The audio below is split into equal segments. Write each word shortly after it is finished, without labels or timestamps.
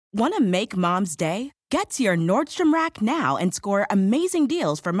Want to make Mom's day? Get to your Nordstrom Rack now and score amazing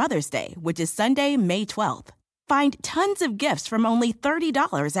deals for Mother's Day, which is Sunday, May 12th. Find tons of gifts from only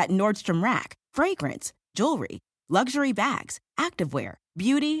 $30 at Nordstrom Rack. Fragrance, jewelry, luxury bags, activewear,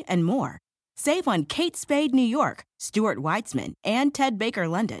 beauty, and more. Save on Kate Spade New York, Stuart Weitzman, and Ted Baker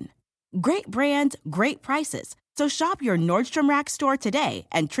London. Great brands, great prices. So shop your Nordstrom Rack store today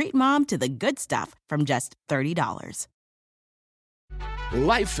and treat Mom to the good stuff from just $30.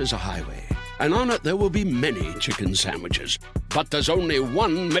 Life is a highway, and on it there will be many chicken sandwiches. But there's only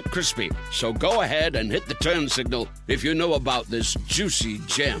one McCrispy. So go ahead and hit the turn signal if you know about this juicy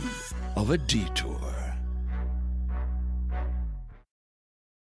gem of a detour.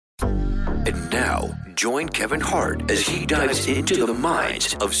 And now, join Kevin Hart as he dives into the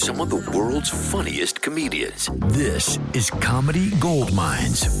minds of some of the world's funniest comedians. This is Comedy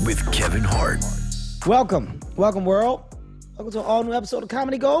Goldmines with Kevin Hart. Welcome, world. Welcome to an all-new episode of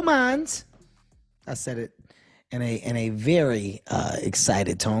Comedy Goldmines. I said it in a very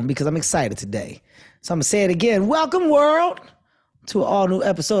excited tone because I'm excited today. So I'm going to say it again. Welcome, world, to an all-new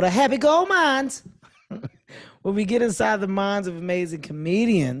episode of Happy Goldmines, where we get inside the minds of amazing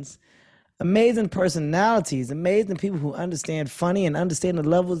comedians, amazing personalities, amazing people who understand funny and understand the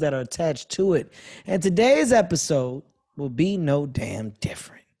levels that are attached to it. And today's episode will be no damn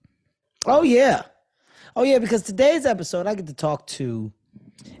different. Oh, yeah, because today's episode, I get to talk to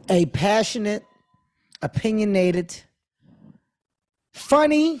a passionate, opinionated,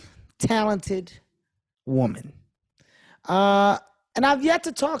 funny, talented woman. And I've yet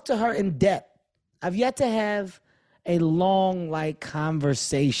to talk to her in depth. I've yet to have a long,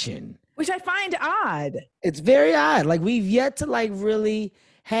 conversation. Which I find odd. It's very odd. We've yet to, really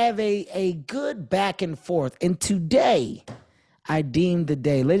have a good back and forth. And today, I deemed the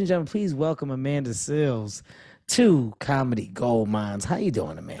day. Ladies and gentlemen, please welcome Amanda Seales to Comedy Goldmines. How you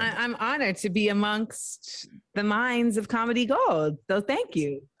doing, Amanda? I'm honored to be amongst the minds of Comedy Gold. So thank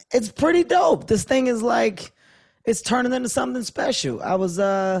you. It's pretty dope. This thing is it's turning into something special. I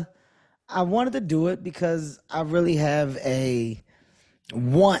wanted to do it because I really have a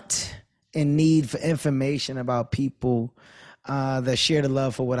want and need for information about people that share the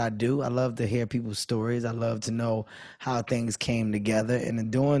love for what I do. I love to hear people's stories. I love to know how things came together. And in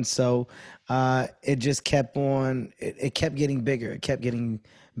doing so, it just kept on, it kept getting bigger. It kept getting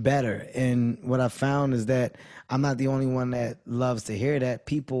better. And what I found is that I'm not the only one that loves to hear that.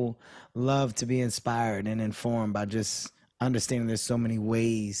 People love to be inspired and informed by just understanding there's so many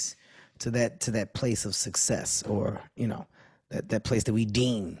ways to that place of success, or, that place that we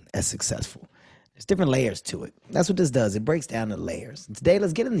deem as successful. There's different layers to it. That's what this does. It breaks down the layers. And today,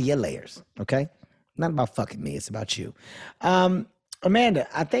 let's get into your layers, okay? Not about fucking me. It's about you. Amanda,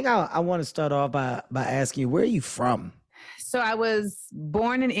 I think I want to start off by asking you, where are you from? So I was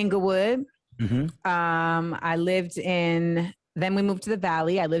born in Inglewood. Mm-hmm. Then we moved to the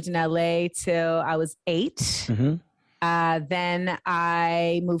Valley. I lived in LA till I was 8. Mm-hmm. Then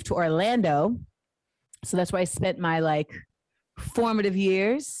I moved to Orlando. So that's where I spent my formative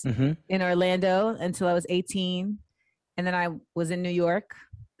years in Orlando until I was 18. And then I was in New York.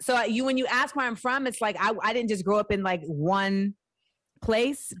 So when you ask where I'm from, it's I didn't just grow up in one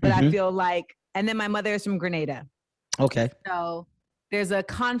place, but I feel and then my mother is from Grenada. Okay. So there's a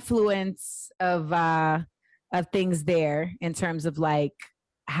confluence of things there in terms of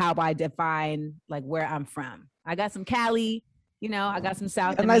how I define where I'm from. I got some Cali, I got some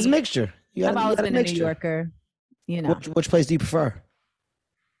South. A nice mixture. I've always been a New Yorker. Which place do you prefer?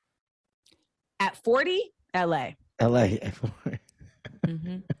 At 40, LA.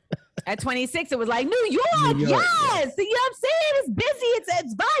 Mm-hmm. At 26, it was New York, yes. Yeah. You know what I'm saying? It's busy.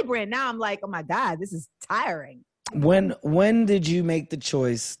 It's vibrant. Now I'm oh my God, this is tiring. When did you make the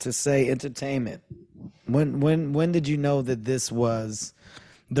choice to say entertainment? When did you know that this was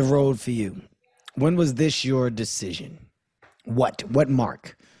the road for you? When was this your decision? What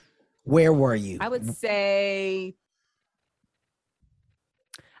mark? Where were you? I would say,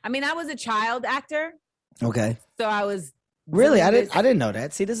 I was a child actor. Okay. So I was really. I didn't know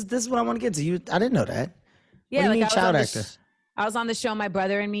that. See, this is what I want to get to. I didn't know that. Yeah, what do you mean child actor? I was on the show My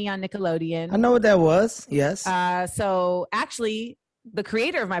Brother and Me on Nickelodeon. I know what that was. Yes. So actually, the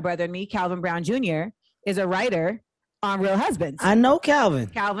creator of My Brother and Me, Calvin Brown Jr., is a writer on Real Husbands. I know Calvin.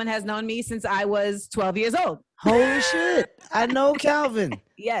 Calvin has known me since I was 12 years old. Holy shit. I know Calvin.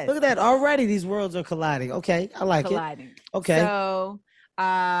 Yes. Look at that. Already these worlds are colliding. Okay. I like colliding. It. Okay. So,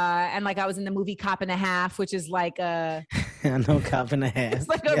 and I was in the movie Cop and a Half, which is I know Cop and a Half. It's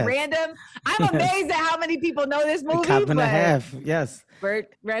a random. I'm amazed at how many people know this movie. Cop and a Half. Yes.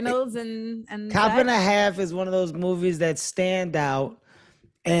 Burt Reynolds and Cop and a Half is one of those movies that stand out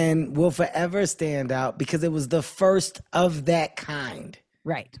and will forever stand out because it was the first of that kind.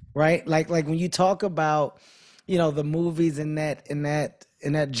 Right. Right? Like when you talk about, the movies in that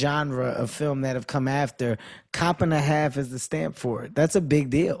genre of film that have come after, Cop and a Half is the stamp for it. That's a big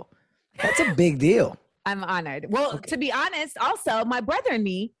deal. That's a big deal. I'm honored. Well, to be honest, also, My Brother and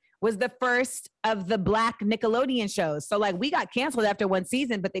Me was the first of the Black Nickelodeon shows. So like we got canceled after one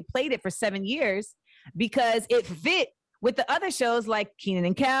season, but they played it for 7 years because it fit with the other shows like Kenan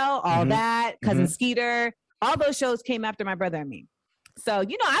and Kel, All That, Cousin Skeeter. All those shows came after My Brother and Me. So, I've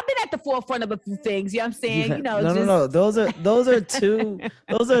been at the forefront of a few things, you know what I'm saying? No. Those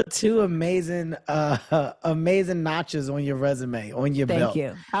are two amazing amazing notches on your resume, on your belt. Thank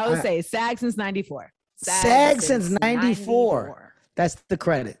you. I would say SAG since 94. SAG since 94. That's the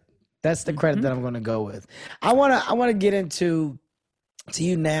credit. That's the credit that I'm going to go with. I want to get into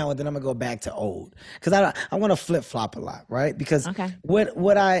you now, and then I'm going to go back to old, because I want to flip flop a lot, right? Because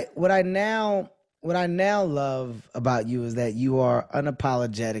what I now love about you is that you are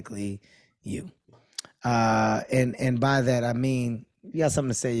unapologetically you, and by that I mean you got something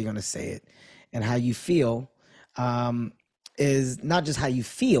to say, you're going to say it, and how you feel is not just how you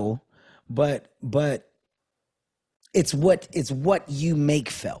feel, but it's what you make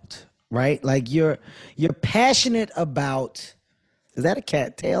felt. Right? Like you're passionate about. Is that a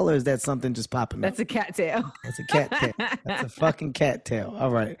cat tail or is that something just popping up? That's a cat tail. That's a cat tail. That's a fucking cat tail.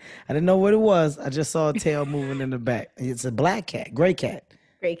 All right. I didn't know what it was. I just saw a tail moving in the back. It's a black cat. Gray cat.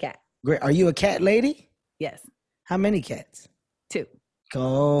 Gray cat. Great. Are you a cat lady? Yes. How many cats? 2.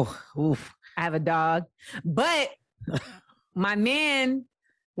 Oh, oof. I have a dog. But my man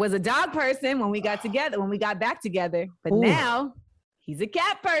was a dog person when we got back together. But now he's a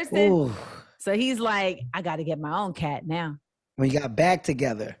cat person. Ooh. So he's like, I got to get my own cat now. When you got back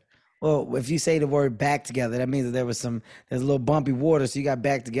together. Well, if you say the word back together, that means that there's a little bumpy water, so you got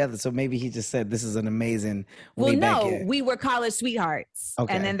back together. So maybe he just said, this is an amazing way back here. We were college sweethearts.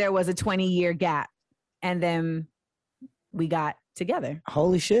 Okay. And then there was a 20-year gap. And then we got together.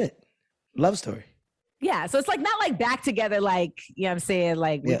 Holy shit. Love story. Yeah. So it's like not like back together, like, you know what I'm saying?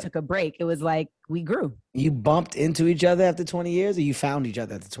 Like we took a break. It was like we grew. You bumped into each other after 20 years or you found each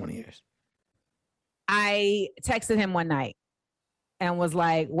other after 20 years? I texted him one night and was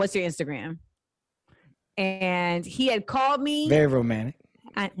like, what's your Instagram? And he had called me. Very romantic.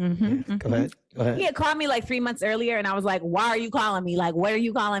 Go ahead. He had called me like 3 months earlier and I was like, why are you calling me? Like, what are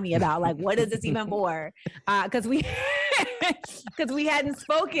you calling me about? Like, what is this even for? Because we hadn't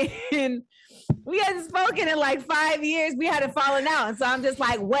spoken in like 5 years. We had a falling out. And so I'm just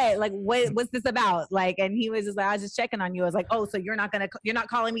like, what's this about? Like, and he was just like, I was just checking on you. I was like, oh, so you're not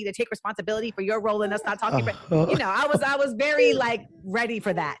calling me to take responsibility for your role in us not talking. I was very like ready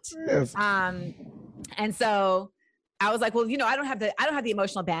for that. Yes. And so I was like, well, I don't have the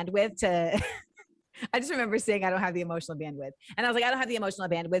emotional bandwidth to, I just remember saying I don't have the emotional bandwidth. And I was like, I don't have the emotional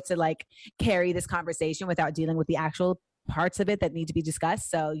bandwidth to like carry this conversation without dealing with the actual parts of it that need to be discussed.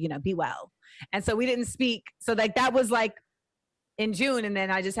 So, be well. And so we didn't speak. So like, that was like in June. And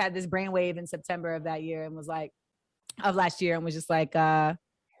then I just had this brainwave in September of that year and was like, of last year, and was just like,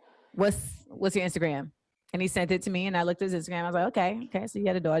 what's your Instagram? And he sent it to me and I looked at his Instagram. I was like, okay. So you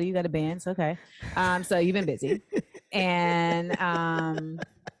got a daughter, you got a band. So, okay. So you've been busy. And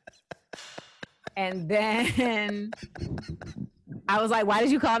then I was like, why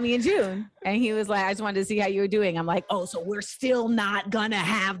did you call me in June? And he was like, I just wanted to see how you were doing. I'm like, oh, so we're still not gonna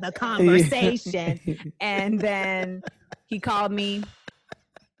have the conversation. And then he called me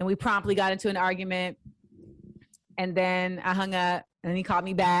and we promptly got into an argument. And then I hung up and he called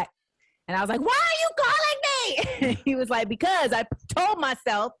me back. And I was like, why are you calling me? He was like, because I told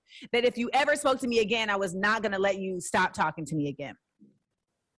myself that if you ever spoke to me again, I was not going to let you stop talking to me again.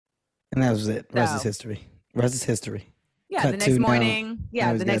 And that was it. Rest is history. Rest is history. Yeah, the next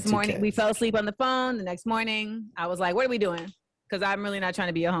morning, we fell asleep on the phone. The next morning, I was like, what are we doing? Because I'm really not trying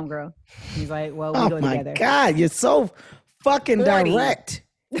to be your homegirl. He's like, well, we go together. Oh, my God. You're so fucking 40. Direct.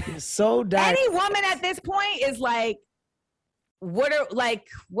 You're so direct. Any woman at this point is like, what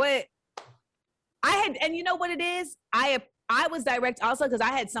I had, and you know what it is? I was direct also because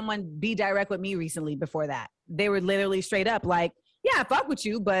I had someone be direct with me recently before that. They were literally straight up like, yeah, I fuck with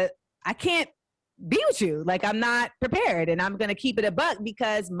you, but I can't be with you. Like, I'm not prepared and I'm going to keep it a buck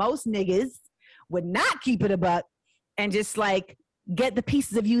because most niggas would not keep it a buck and just like get the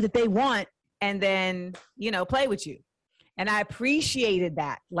pieces of you that they want and then, play with you. And I appreciated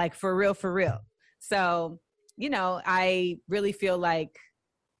that, like for real. So, I really feel like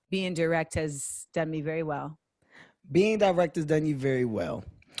being direct has done me very well. Being direct has done you very well.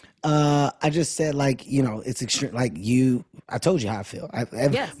 I just said, like, you know, it's extreme. Like I told you how I feel.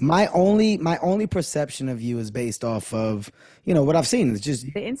 Yes. My only perception of you is based off of, you know, what I've seen. It's just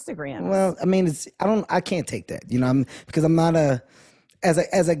The Instagram. well, I mean, I can't take that, you know, because I'm not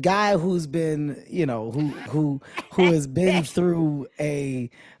as a guy who's been, you know, who has been through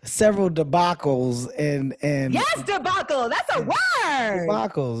several debacles and yes, debacle. That's a word.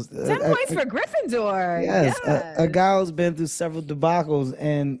 debacles. 10 points for Gryffindor. Yes, a guy who's been through several debacles,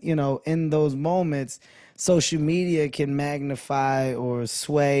 and you know, in those moments, social media can magnify or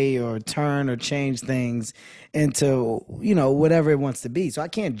sway or turn or change things into, you know, whatever it wants to be. So I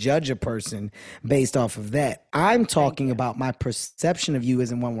can't judge a person based off of that. I'm talking about my perception of you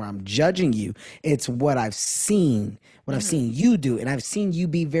isn't one where I'm judging you. It's what I've seen, I've seen you do, and I've seen you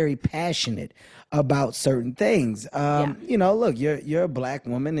be very passionate about certain things. You know, look, you're a black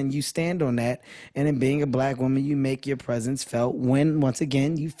woman and you stand on that. And in being a black woman, you make your presence felt when, once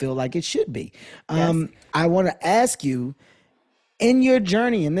again, you feel like it should be. I want to ask you, in your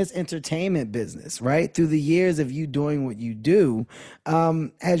journey in this entertainment business, right, through the years of you doing what you do,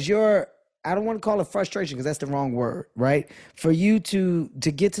 has your, I don't want to call it frustration because that's the wrong word, right? For you to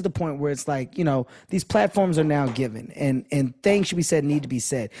get to the point where it's like, you know, these platforms are now given and things should be said, need to be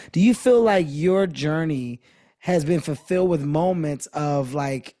said. Do you feel like your journey has been fulfilled with moments of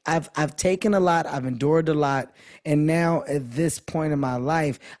like, I've taken a lot, I've endured a lot, and now at this point in my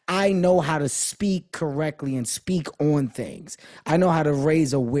life, I know how to speak correctly and speak on things. I know how to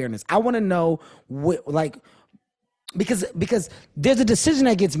raise awareness. I want to know what, like, because there's a decision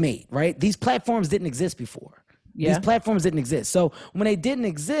that gets made, right? These platforms didn't exist before. Yeah. These platforms didn't exist. So when they didn't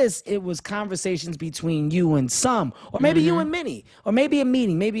exist, it was conversations between you and some, or maybe you and many, or maybe a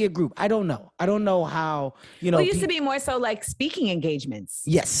meeting, maybe a group. I don't know. I don't know how, you know. Well, it used to be more so like speaking engagements.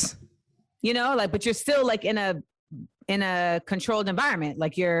 Yes. You know, like, but you're still like in a controlled environment.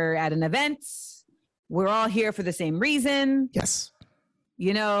 Like you're at an event. We're all here for the same reason. Yes.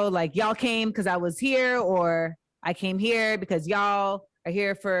 You know, like y'all came because I was here, or I came here because y'all are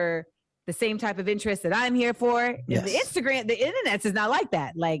here for the same type of interest that I'm here for. Yes. The internet is not like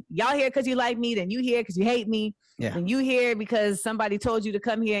that. Like y'all here because you like me, then you here because you hate me. Yeah. And you here because somebody told you to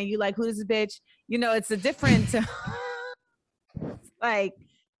come here and you like, who is this bitch? You know, it's a different, like,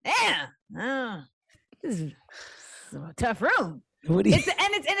 damn, this is a tough room.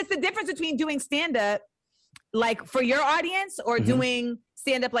 It's the difference between doing stand-up like for your audience or doing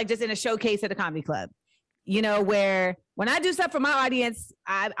stand-up like just in a showcase at a comedy club. You know, where when I do stuff for my audience,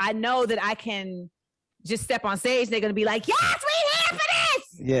 I know that I can just step on stage. They're going to be like, yes, we're here for this.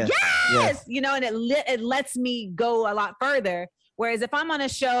 Yeah. Yes. You know, and it lets me go a lot further. Whereas if I'm on a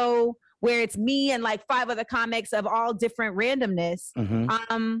show where it's me and like 5 other comics of all different randomness, you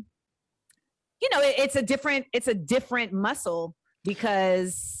know, it's a different muscle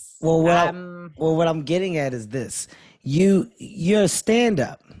because. Well, what I'm getting at is this: you're a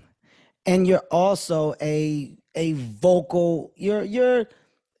stand-up. And you're also a vocal, you're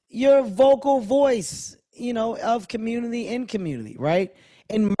vocal voice, you know, of community in community, right?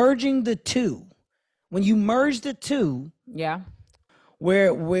 And merging the two, when you merge the two, yeah,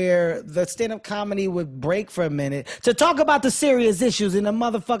 where the stand-up comedy would break for a minute to talk about the serious issues and the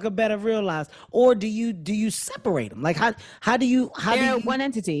motherfucker better realize, or do you separate them? Like how do you they're one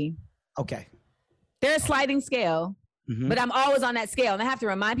entity. Okay, they're a sliding scale. But I'm always on that scale. And I have to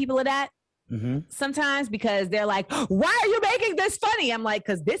remind people of that sometimes because they're like, why are you making this funny? I'm like,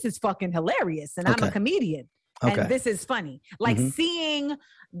 because this is fucking hilarious. And I'm a comedian. And this is funny. Like seeing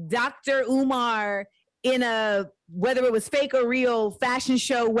Dr. Umar in whether it was fake or real fashion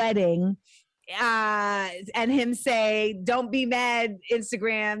show wedding and him say, don't be mad,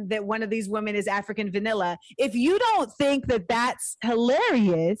 Instagram, that one of these women is African vanilla. If you don't think that that's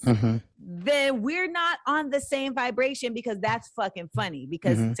hilarious, then we're not on the same vibration because that's fucking funny.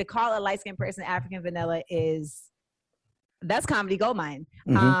 Because to call a light-skinned person African vanilla that's comedy goldmine.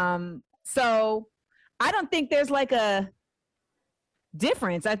 So I don't think there's like a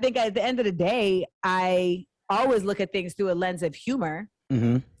difference. I think at the end of the day, I always look at things through a lens of humor.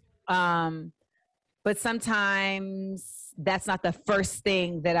 But sometimes that's not the first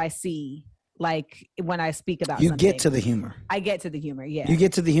thing that I see. Like when I speak about something. You get to the humor. I get to the humor. Yeah. You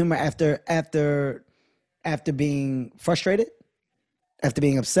get to the humor after being frustrated, after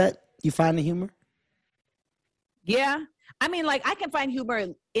being upset. You find the humor. Yeah. I mean, like I can find humor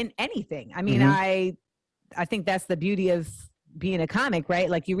in anything. I mean, I think that's the beauty of being a comic, right?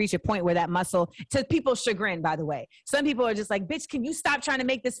 Like you reach a point where that muscle, to people's chagrin, by the way, some people are just like, bitch, can you stop trying to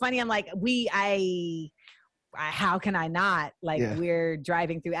make this funny? I'm like, how can I not? Like we're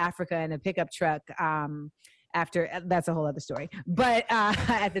driving through Africa in a pickup truck. after that's a whole other story. But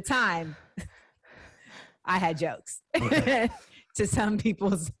at the time, I had jokes to some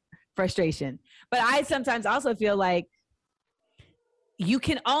people's frustration. But I sometimes also feel like you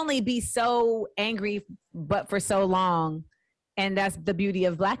can only be so angry, but for so long. And that's the beauty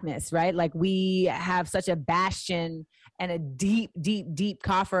of Blackness, right? Like we have such a bastion and a deep, deep, deep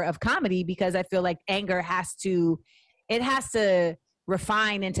coffer of comedy because I feel like anger has to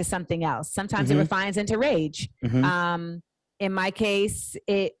refine into something else. Sometimes it refines into rage. In my case,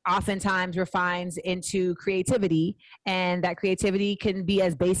 it oftentimes refines into creativity, and that creativity can be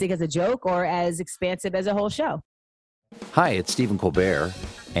as basic as a joke or as expansive as a whole show. Hi, it's Stephen Colbert,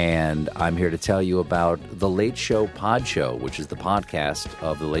 and I'm here to tell you about The Late Show Pod Show, which is the podcast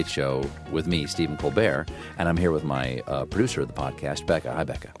of The Late Show with me, Stephen Colbert, and I'm here with my producer of the podcast, Becca. Hi,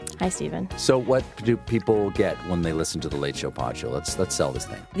 Becca. Hi, Stephen. So what do people get when they listen to The Late Show Pod Show? Let's sell this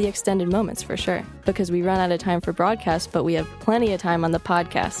thing. The extended moments, for sure, because we run out of time for broadcast, but we have plenty of time on the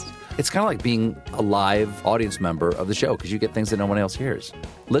podcast. It's kind of like being a live audience member of the show because you get things that no one else hears.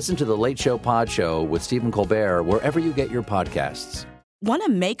 Listen to The Late Show Pod Show with Stephen Colbert wherever you get your podcasts. Want to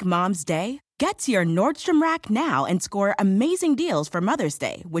make Mom's Day? Get to your Nordstrom Rack now and score amazing deals for Mother's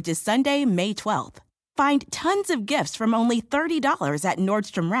Day, which is Sunday, May 12th. Find tons of gifts from only $30 at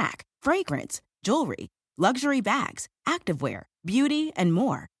Nordstrom Rack. Fragrance, jewelry, luxury bags, activewear, beauty, and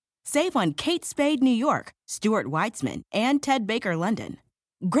more. Save on Kate Spade New York, Stuart Weitzman, and Ted Baker London.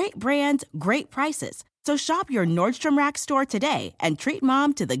 Great brands, great prices. So shop your Nordstrom Rack store today and treat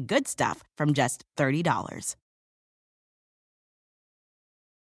Mom to the good stuff from just $30.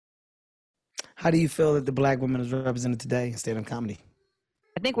 How do you feel that the Black woman is represented today in stand-up comedy?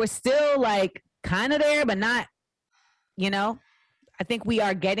 I think we're still like kind of there, but not, I think we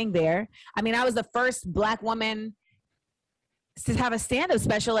are getting there. I mean, I was the first Black woman to have a stand-up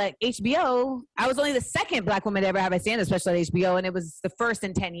special at HBO. I was only the second Black woman to ever have a stand-up special at HBO, and it was the first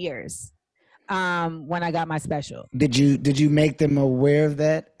in 10 years when I got my special. Did you make them aware of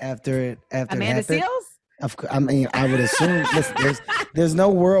that after Amanda Seales? Of course, I mean, I would assume. Listen, there's no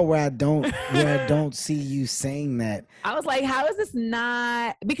world where I don't see you saying that. I was like, how is this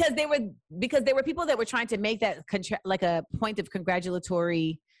not? Because there were people that were trying to make that like a point of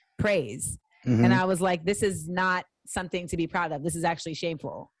congratulatory praise, and I was like, this is not something to be proud of. This is actually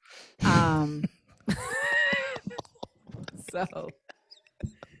shameful. So,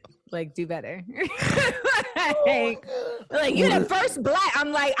 like, do better. like you're the first Black.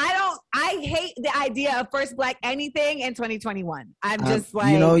 I'm like, I hate the idea of first Black anything in 2021. I'm just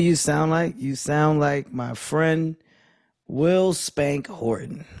like, you sound like my friend Will Spank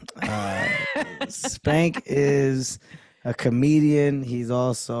Horton. Spank is a comedian. He's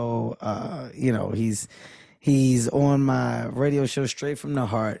also, he's on my radio show Straight from the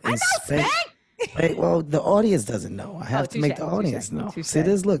Heart. I know Spank. Well, the audience doesn't know. I have to make the audience know. See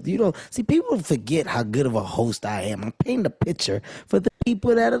this? Look, people forget how good of a host I am. I'm painting a picture for the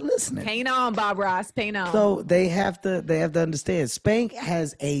people that are listening. Paint on, Bob Ross. Paint on. So they have to understand. Spank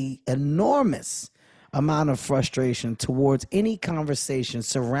has a enormous amount of frustration towards any conversation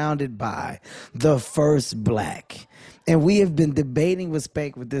surrounded by the first Black. And we have been debating with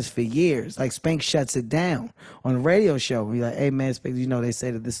Spank with this for years. Like, Spank shuts it down on a radio show. We're like, hey, man, Spank, they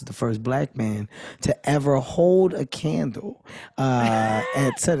say that this is the first Black man to ever hold a candle.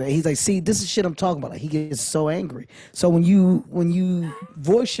 He's like, see, this is shit I'm talking about. Like, he gets so angry. So when you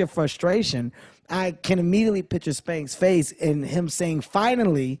voice your frustration, I can immediately picture Spank's face and him saying,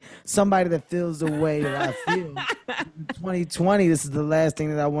 finally, somebody that feels the way that I feel. In 2020, this is the last thing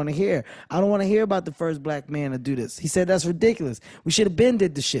that I want to hear. I don't want to hear about the first Black man to do this. He said, that's ridiculous. We should have been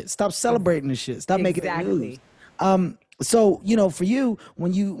did the shit. Stop celebrating the shit. Stop making it news. So, for you,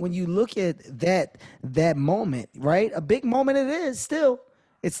 when you look at that moment, right? A big moment it is still.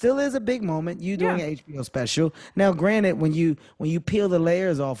 It still is a big moment. You doing an HBO special. Now, granted, when you peel the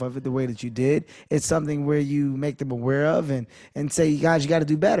layers off of it the way that you did, it's something where you make them aware of and say, you guys, you got to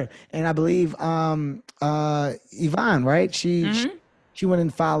do better. And I believe Yvonne, right? She went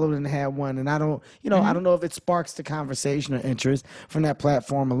and followed and had one. And I don't know if it sparks the conversation or interest from that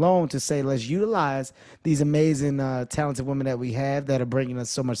platform alone to say, let's utilize these amazing, talented women that we have that are bringing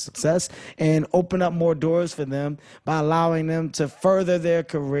us so much success and open up more doors for them by allowing them to further their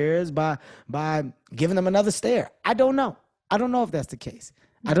careers by giving them another stare. I don't know if that's the case.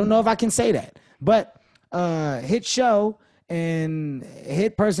 I don't know if I can say that. But hit show and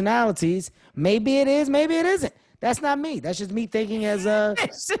hit personalities, maybe it is, maybe it isn't. That's not me. That's just me thinking I'm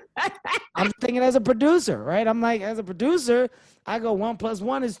thinking as a producer, right? I'm like, as a producer, I go 1 +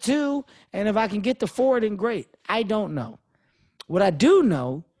 1 is 2. And if I can get to 4, then great. I don't know. What I do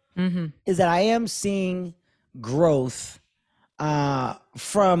know is that I am seeing growth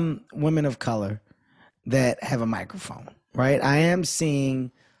from women of color that have a microphone, right? I'm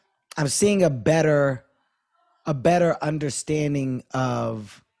seeing a better understanding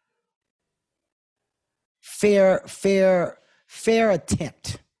of fair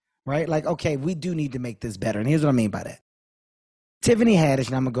attempt, right? Like, okay, we do need to make this better. And here's what I mean by that. Tiffany Haddish,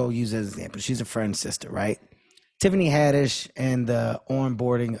 and I'm going to go use as an example. She's a friend's sister, right? Tiffany Haddish and the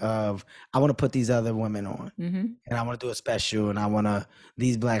onboarding of, I want to put these other women on. Mm-hmm. And I want to do a special, and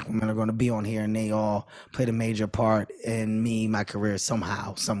these black women are going to be on here, and they all played a major part in my career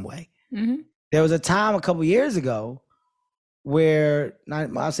somehow, some way. Mm-hmm. There was a time a couple years ago where,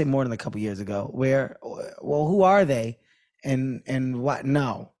 I'll say more than a couple years ago, where, well, who are they and what?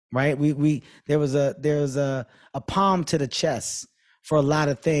 No, right? There was a palm to the chest for a lot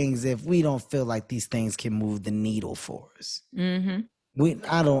of things if we don't feel like these things can move the needle for us. Mm-hmm.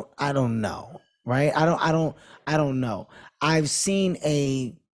 I don't know, right? I don't know. I've seen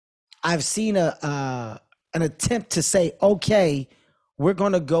an attempt to say, okay, we're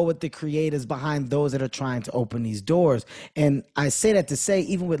going to go with the creators behind those that are trying to open these doors. And I say that to say,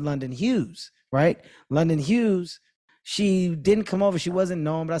 even with London Hughes, right? London Hughes, she didn't come over. She wasn't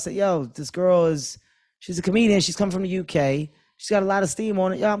known, but I said, yo, this girl she's a comedian. She's come from the UK. She's got a lot of steam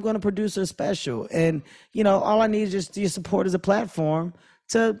on it. Yeah, I'm going to produce her special. And, all I need is just your support as a platform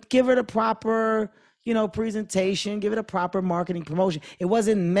to give her the proper, presentation, give it a proper marketing promotion. It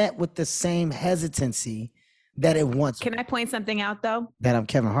wasn't met with the same hesitancy that it once. Can I point something out, though? That I'm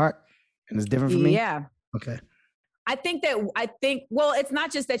Kevin Hart and it's different for me? Yeah. Okay. Well, it's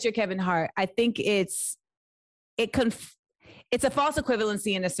not just that you're Kevin Hart. I think it's a false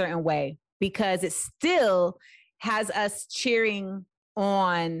equivalency in a certain way, because it still has us cheering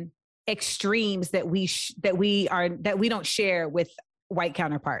on extremes that we don't share with white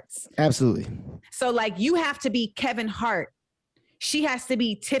counterparts. Absolutely. So like, you have to be Kevin Hart. She has to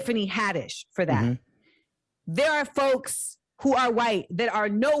be Tiffany Haddish for that. Mm-hmm. There are folks who are white that are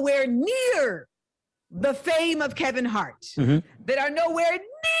nowhere near the fame of Kevin Hart, mm-hmm. that are nowhere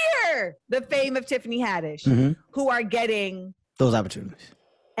near the fame of Tiffany Haddish, mm-hmm. who are getting those opportunities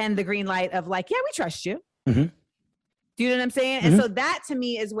and the green light of like, yeah, we trust you. Mm-hmm. Do you know what I'm saying? Mm-hmm. And so that to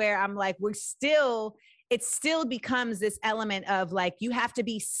me is where I'm like, it still becomes this element of like, you have to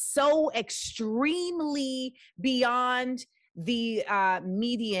be so extremely beyond the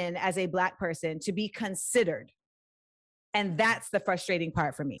median as a Black person to be considered. And that's the frustrating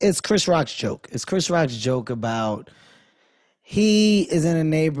part for me. It's Chris Rock's joke. It's Chris Rock's joke about he is in a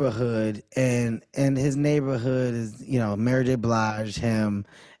neighborhood and his neighborhood is, Mary J. Blige, him,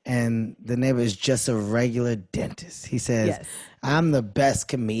 and the neighbor is just a regular dentist. He says, yes, I'm the best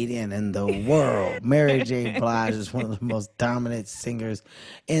comedian in the world. Mary J. Blige is one of the most dominant singers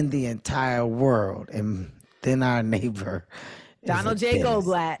in the entire world. And then our neighbor, Donald J.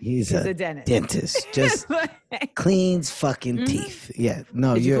 Goldblatt, he's a dentist. Just cleans fucking mm-hmm. teeth. Yeah.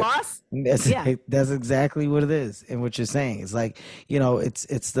 No, Did you floss? That's exactly what it is. And what you're saying. It's like,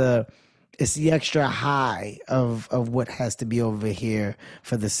 it's the extra high of what has to be over here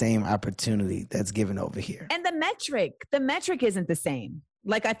for the same opportunity that's given over here. And the metric isn't the same.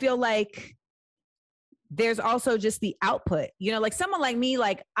 Like, I feel like there's also just the output, like someone like me,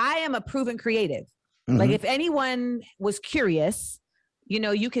 like I am a proven creative. Mm-hmm. Like if anyone was curious,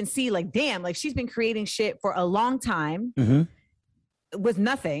 you can see like, damn, like she's been creating shit for a long time mm-hmm. with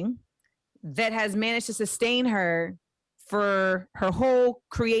nothing that has managed to sustain her for her whole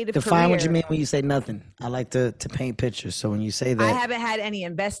creative career. Define what you mean when you say nothing. I like to paint pictures. So when you say that. I haven't had any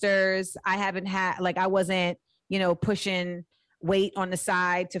investors. I haven't had, like, I wasn't, pushing weight on the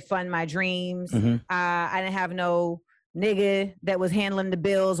side to fund my dreams. Mm-hmm. I didn't have no nigga that was handling the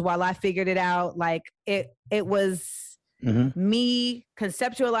bills while I figured it out. Like it was mm-hmm. me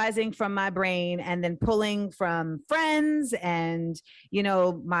conceptualizing from my brain and then pulling from friends and,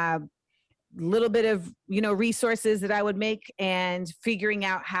 my little bit of, resources that I would make and figuring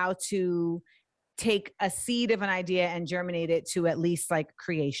out how to take a seed of an idea and germinate it to at least like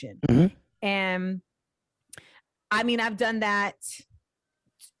creation. Mm-hmm. And I mean, I've done that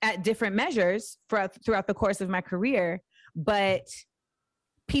at different measures throughout the course of my career, but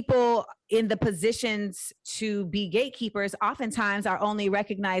people in the positions to be gatekeepers oftentimes are only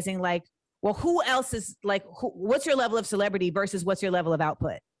recognizing like, well, who else is like, what's your level of celebrity versus what's your level of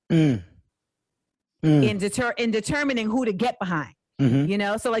output? Mm. In determining who to get behind,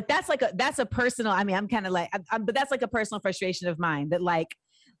 mm-hmm. So like, that's a personal, I mean, I'm kind of like, but that's like a personal frustration of mine that like,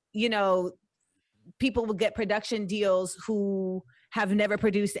 people will get production deals who have never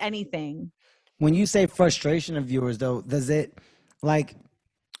produced anything. When you say frustration of yours though, does it like,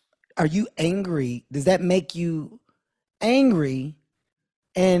 are you angry? Does that make you angry?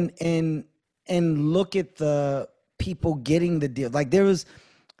 And look at the people getting the deal. Like there was,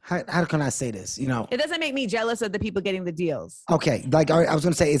 how can I say this? You know, it doesn't make me jealous of the people getting the deals. Okay, like I was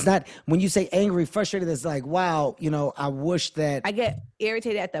gonna say, it's not when you say angry, frustrated. It's like, wow, you know, I wish that I get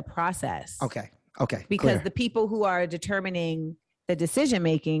irritated at the process. Okay, because clear. the people who are determining the decision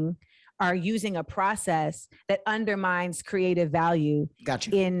making are using a process that undermines creative value. Got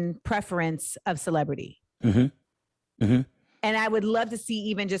you. In preference of celebrity. Mm-hmm. Mm-hmm. And I would love to see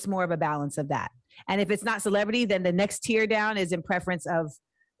even just more of a balance of that. And if it's not celebrity, then the next tier down is in preference of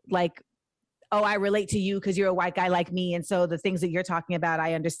like, oh, I relate to you because you're a white guy like me. And so the things that you're talking about,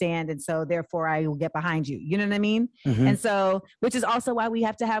 I understand. And so therefore I will get behind you. You know what I mean? Mm-hmm. And so, which is also why we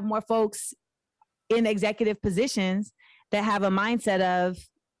have to have more folks in executive positions that have a mindset of,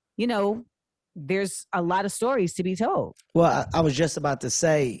 you know, there's a lot of stories to be told. Well, I was just about to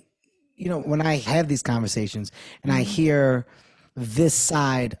say, you know, when I have these conversations and I hear this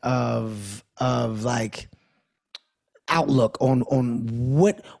side of like outlook on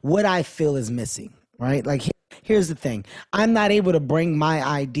what I feel is missing, right? Like here's the thing. I'm not able to bring my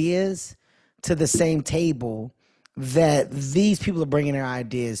ideas to the same table that these people are bringing their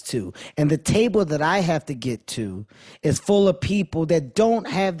ideas to. And the table that I have to get to is full of people that don't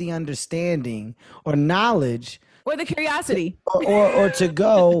have the understanding or knowledge or the curiosity or to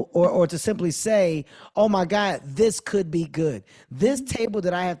go or to simply say, oh my God, this could be good. This table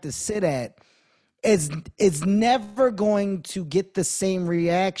that I have to sit at is never going to get the same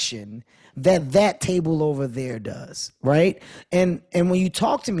reaction that table over there does, right? And when you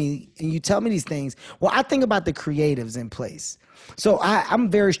talk to me and you tell me these things, well, I think about the creatives in place. So I'm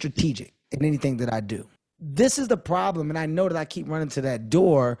very strategic in anything that I do. This is the problem, and I know that I keep running to that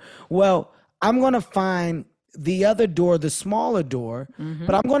door. Well, I'm going to find the other door, the smaller door,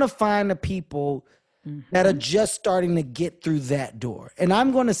 but I'm going to find the people that are just starting to get through that door. And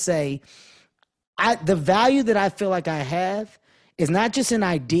I'm going to say, the value that I feel like I have is not just an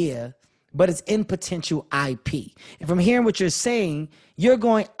idea, but it's in potential IP. If I'm hearing what you're saying, you're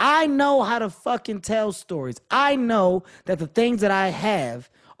going, I know how to fucking tell stories. I know that the things that I have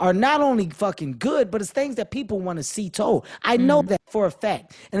are not only fucking good, but it's things that people want to see told. I know that for a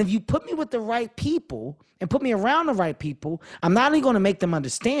fact. And if you put me with the right people and put me around the right people, I'm not only going to make them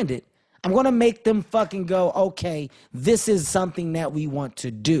understand it, I'm going to make them fucking go, okay, this is something that we want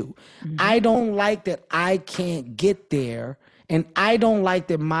to do. I don't like that I can't get there, and I don't like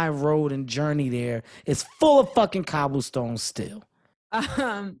that my road and journey there is full of fucking cobblestones still.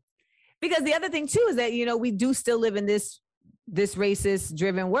 Because the other thing too is that, you know, we do still live in this racist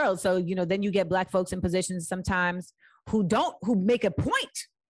driven world. So, you know, then you get Black folks in positions sometimes who make a point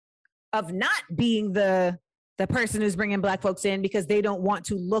of not being the person who's bringing Black folks in because they don't want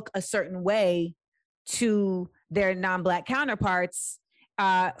to look a certain way to their non-Black counterparts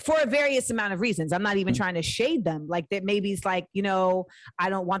for a various amount of reasons. I'm not even trying to shade them. Like that maybe it's like, you know,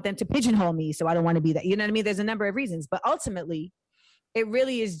 I don't want them to pigeonhole me, so I don't want to be that. You know what I mean? There's a number of reasons, but ultimately it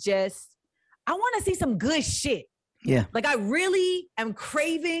really is just, I want to see some good shit. Yeah. Like I really am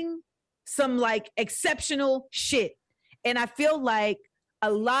craving some like exceptional shit. And I feel like a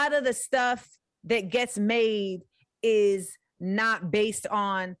lot of the stuff that gets made is not based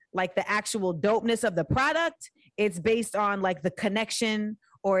on like the actual dopeness of the product. It's based on like the connection,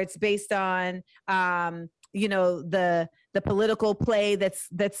 or it's based on, you know, the political play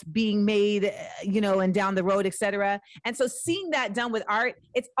that's being made, you know, and down the road, et cetera. And so seeing that done with art,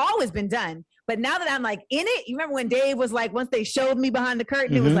 it's always been done. But now that I'm like in it, you remember when Dave was like, once they showed me behind the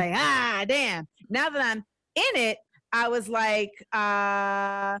curtain, it was like, damn. Now that I'm in it, I was like,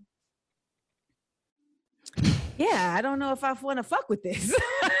 yeah, I don't know if I want to fuck with this.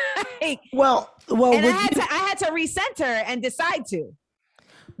 Well, and I had to recenter and decide to,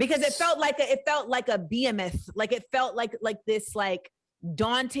 because it felt like a behemoth. Like it felt like this like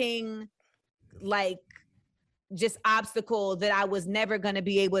daunting, like just obstacle that I was never going to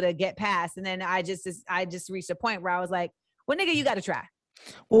be able to get past. And then I just reached a point where I was like, well, nigga, you got to try.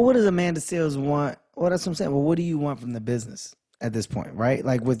 Well, what does Amanda Seales want? Well, that's what I'm saying. Well, what do you want from the business at this point, right?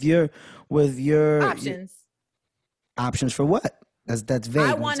 Like with your options. Options for what? That's vague.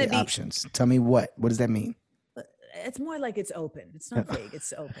 I want to be options. Tell me what does that mean? It's more like it's open. It's not vague.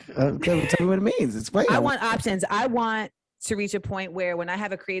 It's open. Okay, tell me what it means. Explain. I want options. I want to reach a point where when I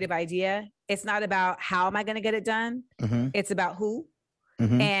have a creative idea, it's not about how am I going to get it done. It's about who.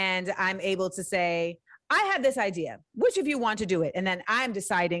 And I'm able to say, I have this idea. Which of you want to do it? And then I'm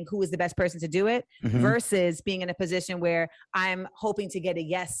deciding who is the best person to do it versus being in a position where I'm hoping to get a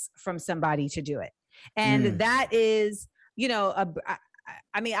yes from somebody to do it. And that is, you know,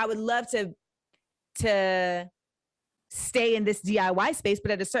 mean, I would love to stay in this DIY space,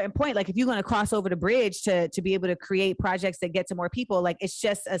 but at a certain point, like if you're going to cross over the bridge to be able to create projects that get to more people, like it's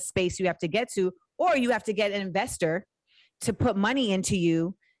just a space you have to get to, or you have to get an investor to put money into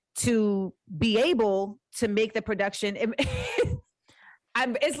you to be able to make the production.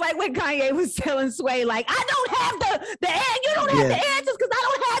 It's like when Kanye was telling Sway, like, I don't have the you don't have the answers because I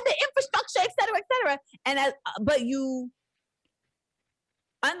don't have the infrastructure, et cetera, et cetera. And but you,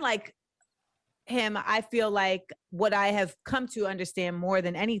 unlike him, I feel like what I have come to understand more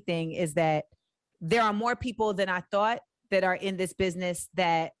than anything is that there are more people than I thought that are in this business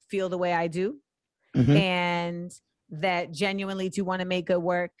that feel the way I do, and that genuinely do want to make good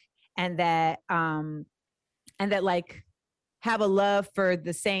work, and that like have a love for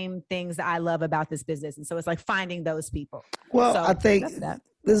the same things that I love about this business. And so it's like finding those people. Well, so I think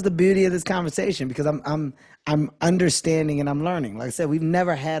this is the beauty of this conversation, because I'm understanding and I'm learning. Like I said, we've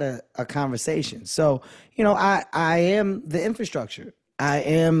never had a conversation. So, you know, I am the infrastructure. I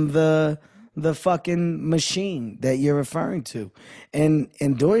am the fucking machine that you're referring to. And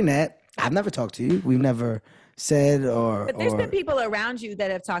in doing that, I've never talked to you. We've never said But there's been people around you that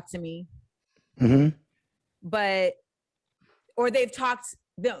have talked to me. But or they've talked,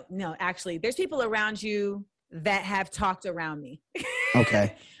 no, actually, there's people around you that have talked around me.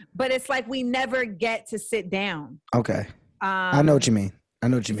 Okay. But it's like we never get to sit down. Okay. I know what you mean.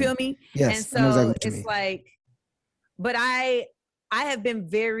 You feel me? Yes. And so I know exactly what you mean. Like, but I have been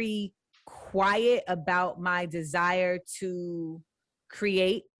very quiet about my desire to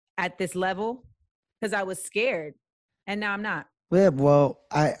create at this level because I was scared, and now I'm not. Yeah, well,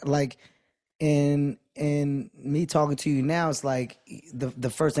 I like in me talking to you now, it's like the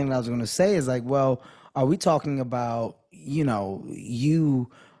first thing that I was going to say is like, well, are we talking about, you know,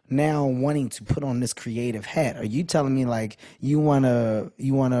 you now wanting to put on this creative hat? Are you telling me like you want to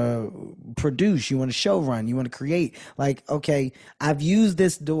produce, you want to show run, you want to create? Like, okay, I've used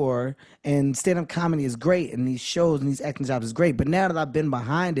this door and stand-up comedy is great and these shows and these acting jobs is great, but now that I've been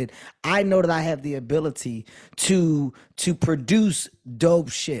behind it, I know that I have the ability to produce dope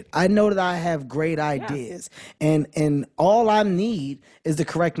shit. I know that I have great ideas, and all I need is the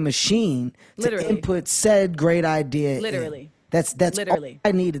correct machine to input said great idea. Literally. That's literally all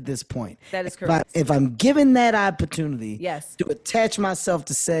I need at this point. That is correct. If I'm given that opportunity yes. to attach myself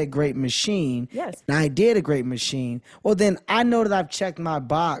to said great machine, yes. an idea to great machine, well then I know that I've checked my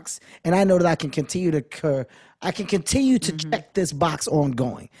box, and I know that I can continue to check this box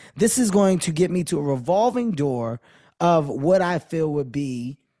ongoing. This is going to get me to a revolving door of what I feel would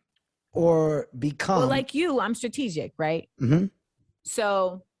be or become. Well, like you, I'm strategic, right?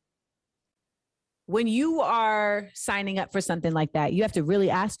 So when you are signing up for something like that, you have to really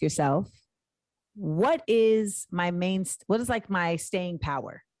ask yourself, what is like my staying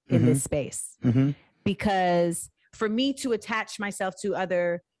power in this space? Because for me to attach myself to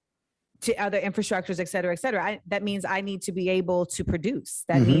other infrastructures, et cetera, that means I need to be able to produce.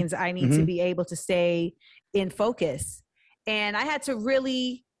 That means I need to be able to stay in focus. And I had to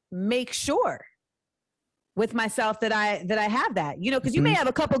really make sure with myself that I have that, you know, because you may have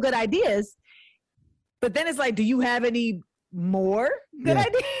a couple good ideas, but then it's like, do you have any more good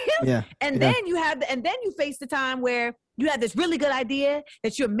ideas? Yeah. And then you face the time where you have this really good idea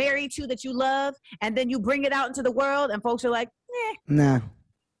that you're married to, that you love, and then you bring it out into the world and folks are like, No.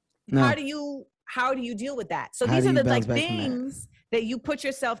 How do you deal with that? So these are the like things that you put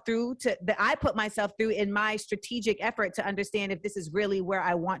yourself through that I put myself through in my strategic effort to understand if this is really where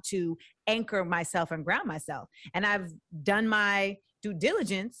I want to anchor myself and ground myself. And I've done my due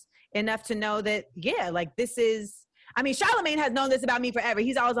diligence enough to know that, like this is, I mean, Charlamagne has known this about me forever.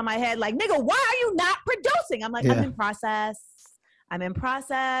 He's always on my head like, nigga, why are you not producing? I'm like, I'm in process.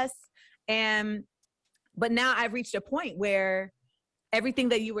 But now I've reached a point where everything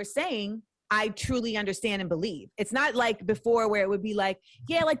that you were saying, I truly understand and believe. It's not like before where it would be like,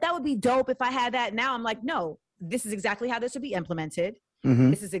 like that would be dope if I had that. Now I'm like, no, this is exactly how this would be implemented.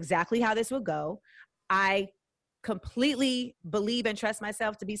 This is exactly how this would go. I completely believe and trust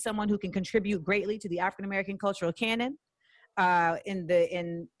myself to be someone who can contribute greatly to the African-American cultural canon in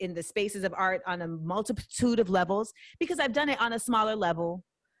the spaces of art on a multitude of levels, because I've done it on a smaller level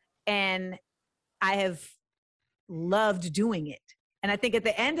and I have loved doing it. And I think at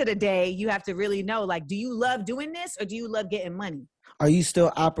the end of the day, you have to really know, like, do you love doing this or do you love getting money? Are you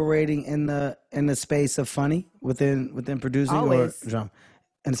still operating in the space of funny within producing? Always. Or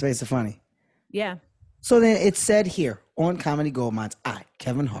in the space of funny? Yeah. So then it's said here on Comedy Goldmines, I,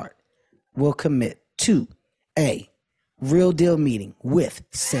 Kevin Hart, will commit to a real deal meeting with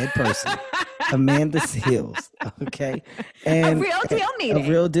said person Amanda Seales. Okay. And a real deal meeting. A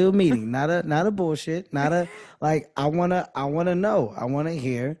real deal meeting. Not a bullshit. Not a like I wanna know. I wanna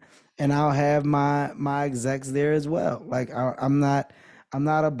hear. And I'll have my execs there as well. Like I'm not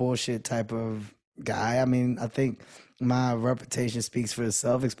a bullshit type of guy. I mean, I think my reputation speaks for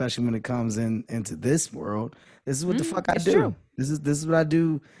itself, especially when it comes into this world. This is what the fuck I do. True. This is what I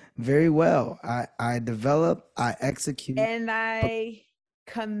do very well. I develop, I execute. And I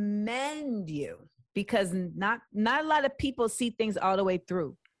commend you because not a lot of people see things all the way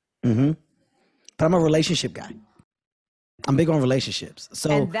through. Mm-hmm. But I'm a relationship guy. I'm big on relationships.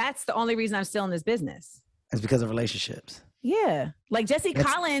 And that's the only reason I'm still in this business. It's because of relationships. Yeah. Like Jesse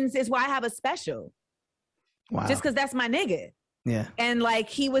Collins is why I have a special. Wow. Just because that's my nigga. Yeah. And like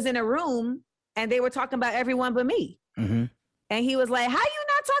he was in a room and they were talking about everyone but me. Mm-hmm. And he was like, how you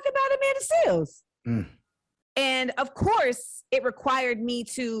not talking about Amanda Seales? Mm. And of course, it required me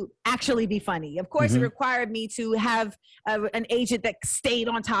to actually be funny. Of course, it required me to have an agent that stayed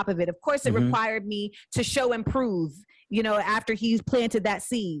on top of it. Of course, it required me to show and prove, after he's planted that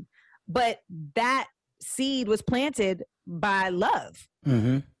seed. But that seed was planted by love.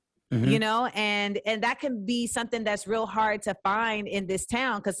 Mm-hmm. Mm-hmm. And that can be something that's real hard to find in this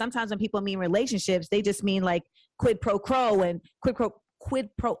town. Because sometimes when people mean relationships, they just mean like quid pro quo and quid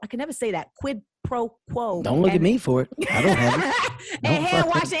pro. I can never say that. Quid pro quo. Don't look at me for it. I don't have it. And hand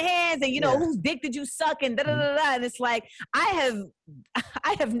washing hands and whose dick did you suck and da da da da. And it's like I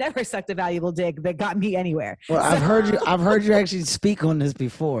have never sucked a valuable dick that got me anywhere. Well, I've heard you actually speak on this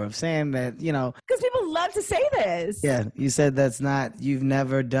before of saying that, because people love to say this. Yeah, you said that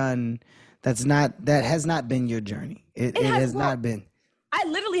has not been your journey. It has not been. I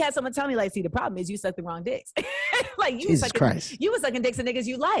literally had someone tell me, like, see, the problem is you suck the wrong dicks. Like you Jesus Christ. You were sucking dicks and niggas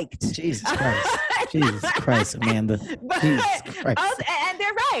you liked. Jesus Christ. Jesus Christ, Amanda. Jesus Christ. And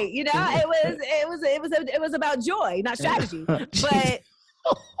they're right. It was about joy, not strategy. But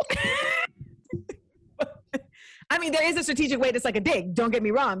I mean, there is a strategic way to suck a dick. Don't get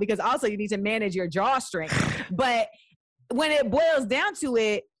me wrong, because also you need to manage your drawstring. But when it boils down to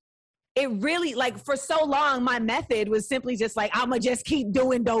it, it really, like, for so long, my method was simply just like, I'm going to just keep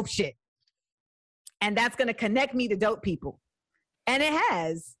doing dope shit. And that's going to connect me to dope people. And it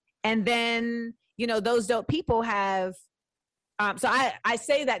has. And then, those dope people have, so I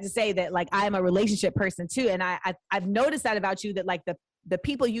say that to say that, like, I'm a relationship person too. And I've noticed that about you, that like the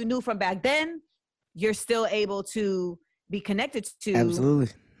people you knew from back then, you're still able to be connected to. Absolutely.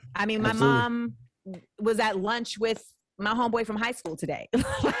 I mean, my mom was at lunch with my homeboy from high school today.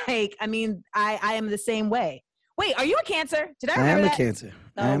 Like, I mean, I am the same way. Wait, are you a Cancer? Did I remember that? I am a Cancer.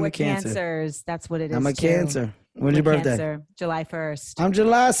 Oh, we're Cancers. That's what it is. I'm a Cancer. When's your birthday? Cancer, July 1st. I'm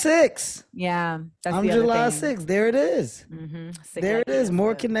July 6th. Yeah. I'm July 6th. There it is. Mm-hmm. There it is.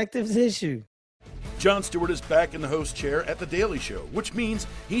 More connective tissue. Jon Stewart is back in the host chair at The Daily Show, which means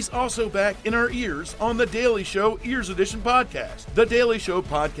he's also back in our ears on The Daily Show Ears Edition podcast. The Daily Show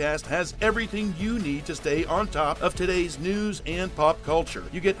podcast has everything you need to stay on top of today's news and pop culture.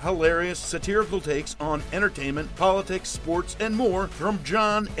 You get hilarious, satirical takes on entertainment, politics, sports, and more from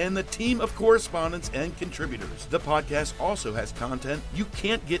Jon and the team of correspondents and contributors. The podcast also has content you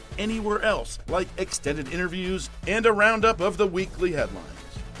can't get anywhere else, like extended interviews and a roundup of the weekly headlines.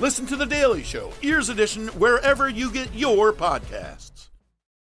 Listen to The Daily Show, Ears Edition, wherever you get your podcasts.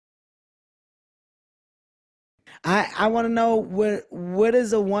 I want to know what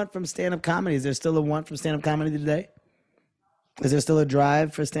is a want from stand-up comedy? Is there still a want from stand-up comedy today? Is there still a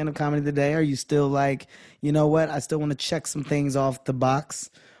drive for stand-up comedy today? Are you still like, you know what, I still want to check some things off the box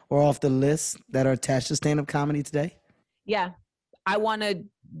or off the list that are attached to stand-up comedy today? Yeah. I want to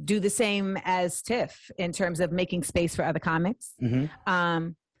do the same as Tiff in terms of making space for other comics. Mm-hmm.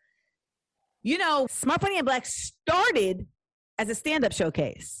 Smart Funny and Black started as a stand-up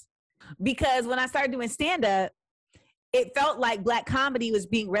showcase, because when I started doing stand-up, it felt like Black comedy was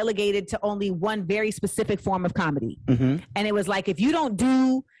being relegated to only one very specific form of comedy. Mm-hmm. And it was like, if you don't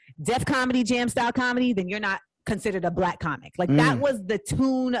do Def Comedy, Jam style comedy, then you're not considered a Black comic. Like that was the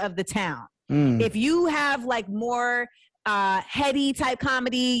tune of the town. If you have like more heady type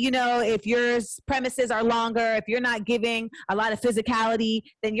comedy, if your premises are longer, if you're not giving a lot of physicality,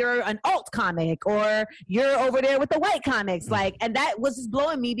 then you're an alt comic, or you're over there with the white comics. Like, and that was just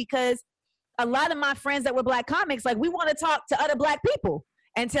blowing me, because a lot of my friends that were Black comics, like, we want to talk to other Black people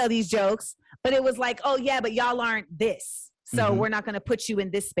and tell these jokes, but it was like, oh yeah, but y'all aren't this, so we're not going to put you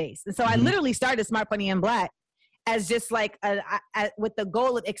in this space. And so I literally started Smart Funny and Black as just like with the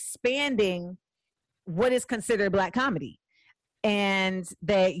goal of expanding what is considered Black comedy. And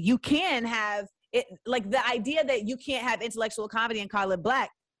that you can have it, like the idea that you can't have intellectual comedy and call it Black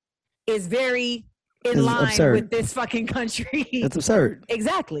is very in line with this fucking country. It's absurd.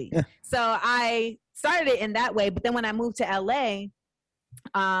 Exactly. Yeah. So I started it in that way. But then when I moved to LA,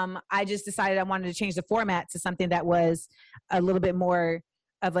 I just decided I wanted to change the format to something that was a little bit more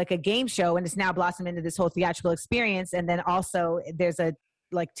of like a game show. And it's now blossomed into this whole theatrical experience. And then also there's a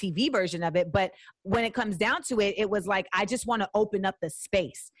like TV version of it. But when it comes down to it, it was like, I just want to open up the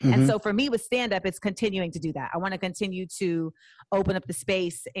space. Mm-hmm. And so for me with stand-up, it's continuing to do that. I want to continue to open up the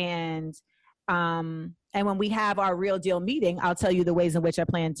space. And when we have our real deal meeting, I'll tell you the ways in which I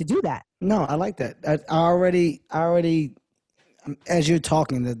plan to do that. No, I like that. I already, as you're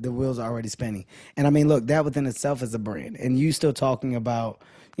talking, the wheels are already spinning. And I mean, look, that within itself is a brand. And you still talking about,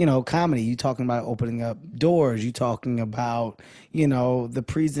 comedy. You talking about opening up doors. You talking about, the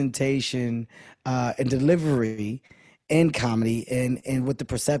presentation and delivery in comedy and what the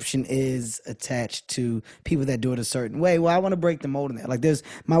perception is attached to people that do it a certain way. Well, I want to break the mold in that. Like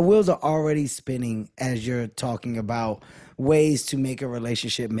my wheels are already spinning as you're talking about ways to make a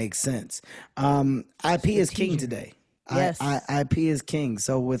relationship make sense. IP is king today. Yes. IP is king.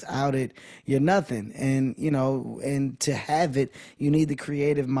 So without it, you're nothing. And, and to have it, you need the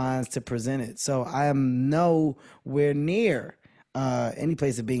creative minds to present it. So I am nowhere near any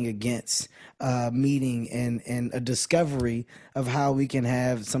place of being against meeting and a discovery of how we can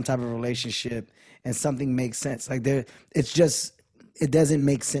have some type of relationship and something makes sense. Like it doesn't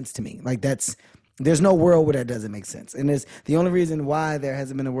make sense to me. Like there's no world where that doesn't make sense. And the only reason why there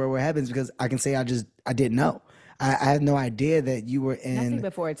hasn't been a world where it happens because I can say I didn't know. I had no idea that you were in. Nothing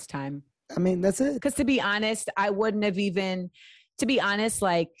before its time. I mean, that's it. Because to be honest, I wouldn't have even,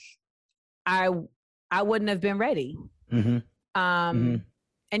 like I wouldn't have been ready. Mm-hmm.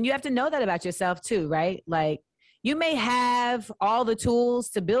 And you have to know that about yourself too, right? Like you may have all the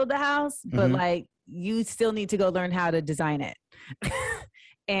tools to build the house, but like you still need to go learn how to design it.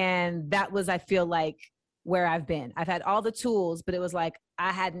 And that was, I feel like, where I've been. I've had all the tools, but it was like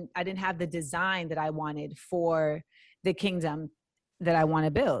I didn't have the design that I wanted for the kingdom that I want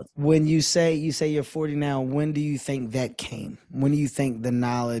to build. When you say you're 40 now, when do you think that came? When do you think the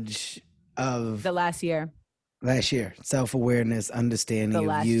knowledge of the last year? Last year, self-awareness, understanding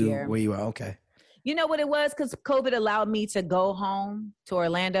of you, where you are. Okay. You know what it was? Because COVID allowed me to go home to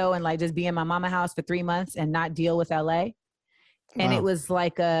Orlando and like just be in my mama house for 3 months and not deal with LA. And it was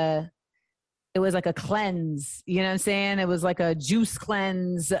like a cleanse, you know what I'm saying? It was like a juice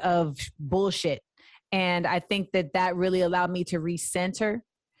cleanse of bullshit. And I think that really allowed me to recenter.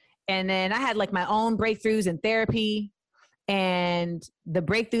 And then I had like my own breakthroughs in therapy. And the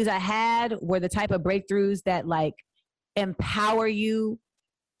breakthroughs I had were the type of breakthroughs that like empower you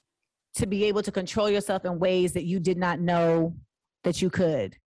to be able to control yourself in ways that you did not know that you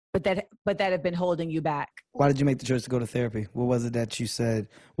could, but that have been holding you back. Why did you make the choice to go to therapy? What was it that you said?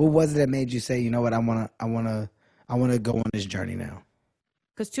 What was it that made you say, you know what, I want to go on this journey now?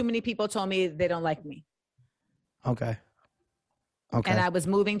 Because too many people told me they don't like me. Okay. And I was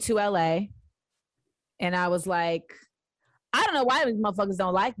moving to LA and I was like, I don't know why these motherfuckers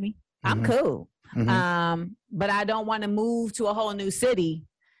don't like me. I'm cool. Mm-hmm. But I don't want to move to a whole new city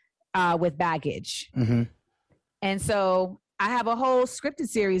with baggage. Mm-hmm. And so I have a whole scripted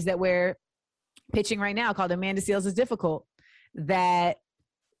series that we're pitching right now called Amanda Seales is Difficult that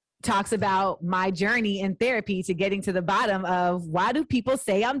talks about my journey in therapy to getting to the bottom of why do people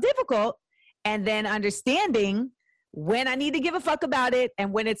say I'm difficult, and then understanding when I need to give a fuck about it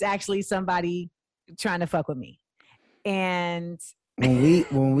and when it's actually somebody trying to fuck with me. And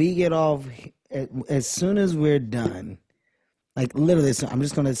when we get off, as soon as we're done, like literally, so I'm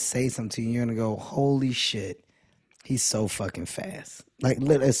just gonna say something to you. You're gonna go, holy shit, he's so fucking fast. Like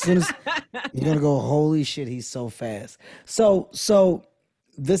as soon as you're gonna go, holy shit, he's so fast. So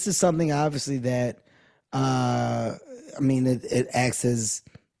this is something obviously that it acts as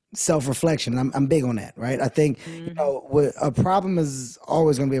self-reflection. I'm big on that, right? I think a problem is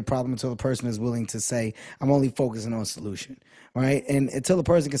always going to be a problem until the person is willing to say, I'm only focusing on a solution, right? And until the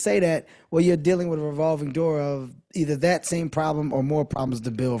person can say that, well, you're dealing with a revolving door of either that same problem or more problems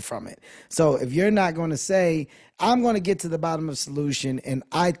to build from it. So if you're not going to say, I'm going to get to the bottom of the solution, and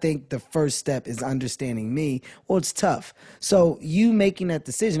I think the first step is understanding me, well, it's tough. So you making that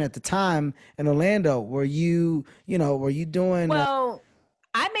decision at the time in Orlando, were you doing... Well,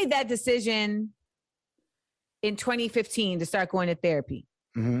 I made that decision in 2015 to start going to therapy.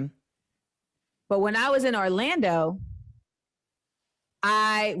 Mm-hmm. But when I was in Orlando,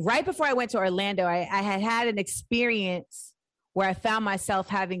 right before I went to Orlando, I had an experience where I found myself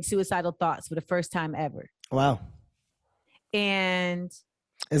having suicidal thoughts for the first time ever. Wow. And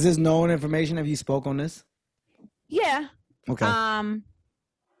is this known information? Have you spoke on this? Yeah. Okay.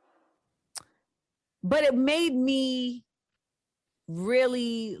 But it made me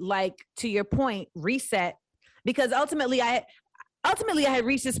really, like, to your point, reset, because ultimately I had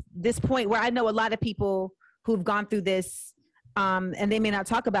reached this point where I know a lot of people who've gone through this, and they may not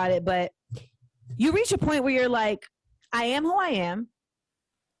talk about it, but you reach a point where you're like, I am who I am,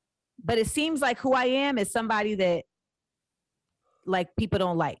 but it seems like who I am is somebody that, like, people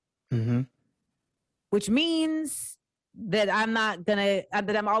don't like, which means that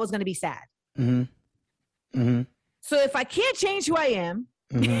I'm always gonna be sad. So if I can't change who I am,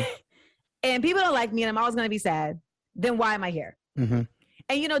 and people don't like me, and I'm always gonna be sad, then why am I here? And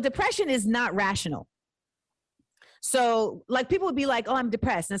depression is not rational. So, like, people would be like, oh, I'm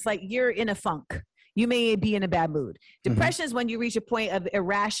depressed. And it's like, you're in a funk. You may be in a bad mood. Depression is when you reach a point of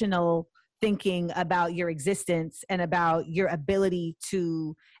irrational thinking about your existence and about your ability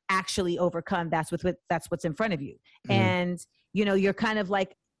to actually overcome that's what's in front of you. And, you're kind of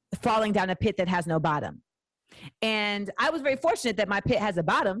like falling down a pit that has no bottom. And I was very fortunate that my pit has a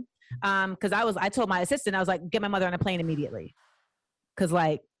bottom, because I told my assistant, I was like, get my mother on a plane immediately. Because,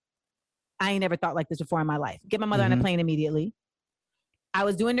 like, I ain't never thought like this before in my life. Get my mother on a plane immediately. I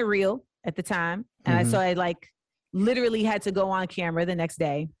was doing the reel at the time. And I like literally had to go on camera the next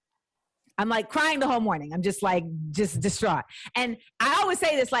day. I'm like crying the whole morning. I'm just distraught. And I always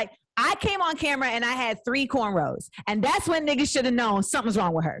say this, like, I came on camera and I had 3 cornrows. And that's when niggas should have known something's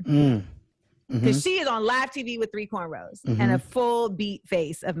wrong with her. Because she is on live TV with 3 cornrows and a full beat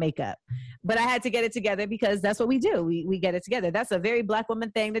face of makeup. But I had to get it together because that's what we do. We get it together. That's a very Black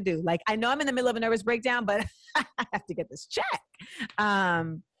woman thing to do. Like, I know I'm in the middle of a nervous breakdown, but I have to get this check.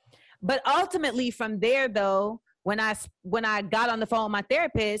 But ultimately from there, though, when I got on the phone with my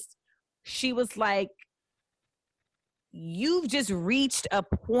therapist, she was like, you've just reached a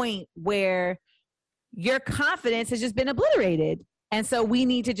point where your confidence has just been obliterated. And so we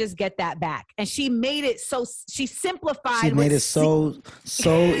need to just get that back. And she made it she simplified. She made it so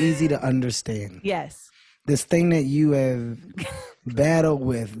easy to understand. Yes. This thing that you have battled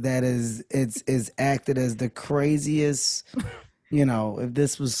with that is acted as the craziest, if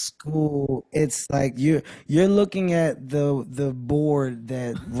this was school, it's like you're looking at the board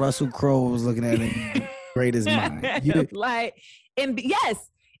that Russell Crowe was looking at in Greatest Mind. Yes,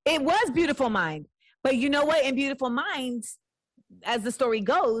 it was Beautiful Mind. But you know what? In Beautiful Mind, as the story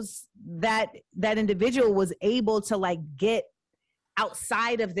goes, that individual was able to, like, get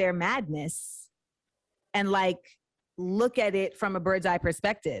outside of their madness and, like, look at it from a bird's eye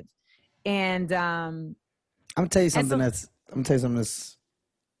perspective. And I'm gonna tell you something that's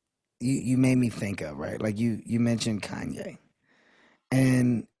you made me think of, right? Like you mentioned Kanye,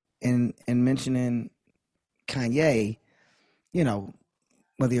 and mentioning Kanye,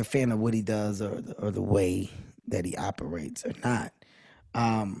 whether you're a fan of what he does or the way that he operates or not,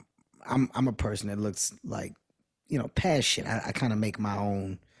 I'm a person that looks like, past shit. I kind of make my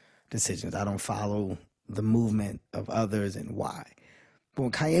own decisions. I don't follow the movement of others and why. But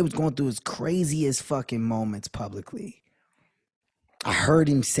when Kanye was going through his craziest fucking moments publicly, I heard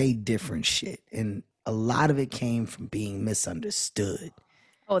him say different shit, and a lot of it came from being misunderstood.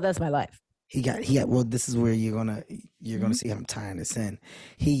 Oh, that's my life. He got well, this is where you're gonna see how I'm tying this in.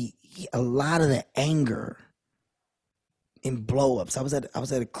 He a lot of the anger in blow-ups. I was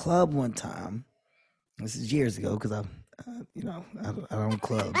at a club one time. This is years ago because I don't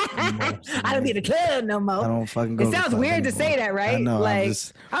club anymore. I don't be in the club no more. I don't fucking go. It sounds weird to say that, right? I know. Like,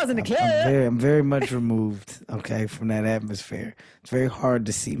 I was in the club. I'm very much removed, okay, from that atmosphere. It's very hard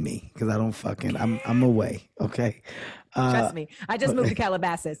to see me because I don't fucking. I'm away, okay. Trust me. I just moved to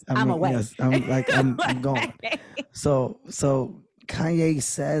Calabasas. I'm away. Yes, I'm gone. So Kanye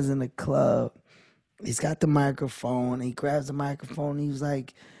says in the club, he's got the microphone. He grabs the microphone. And he was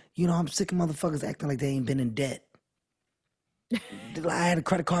like, I'm sick of motherfuckers acting like they ain't been in debt. I had a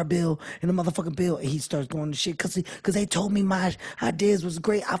credit card bill and a motherfucking bill. And he starts going to shit because they told me my ideas was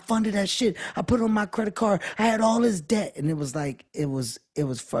great. I funded that shit. I put it on my credit card. I had all this debt. And it was like, it was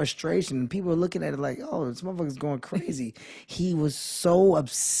frustration. And people were looking at it like, oh, this motherfucker's going crazy. He was so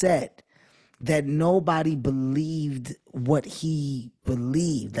upset that nobody believed what he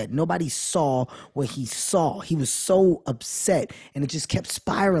believed, that nobody saw what he saw. He was so upset, and it just kept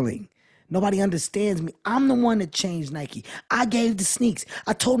spiraling. Nobody understands me. I'm the one that changed Nike. I gave the sneaks.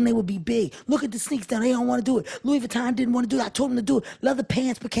 I told them they would be big. Look at the sneaks now. They don't want to do it. Louis Vuitton didn't want to do it. I told them to do it. Leather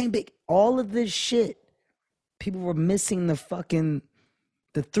pants became big. All of this shit, people were missing the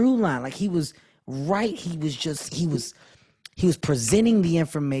through line. Like, he was right. He was presenting the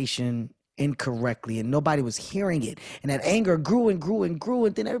information incorrectly, and nobody was hearing it. And that anger grew and grew and grew.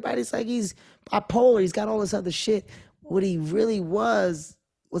 And then everybody's like, he's bipolar. He's got all this other shit. What he really was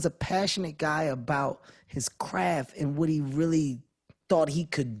was a passionate guy about his craft and what he really thought he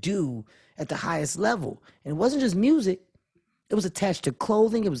could do at the highest level. And it wasn't just music. It was attached to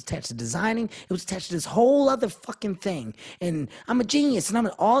clothing. It was attached to designing. It was attached to this whole other fucking thing. And I'm a genius. And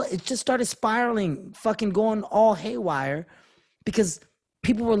it just started spiraling, fucking going all haywire because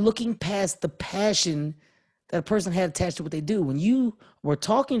people were looking past the passion that a person had attached to what they do. When you were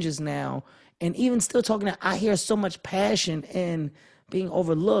talking just now, and even still talking, I hear so much passion and being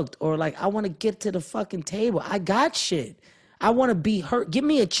overlooked, or like, I want to get to the fucking table. I got shit. I want to be heard. Give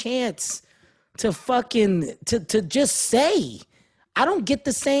me a chance to fucking, to just say. I don't get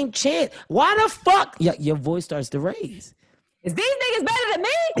the same chance. Why the fuck? Your voice starts to raise. Is these niggas better than me?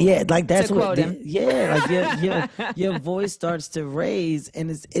 Yeah, like that's to what. Quote him. Yeah, like your voice starts to raise, and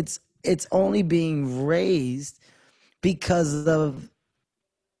it's only being raised because of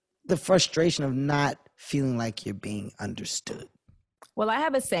the frustration of not feeling like you're being understood. Well, I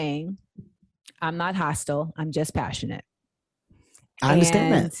have a saying, I'm not hostile, I'm just passionate. I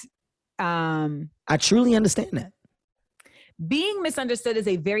understand that. I truly understand that. Being misunderstood is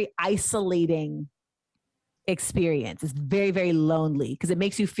a very isolating experience. It's very, very lonely because it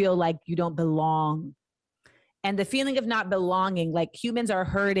makes you feel like you don't belong. And the feeling of not belonging, like humans are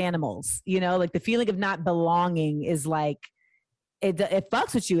herd animals, like the feeling of not belonging is like, it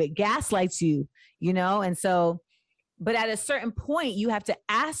fucks with you. It gaslights you, And so, but at a certain point, you have to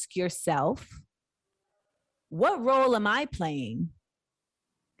ask yourself, what role am I playing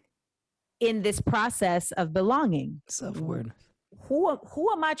in this process of belonging? Self-awareness. Who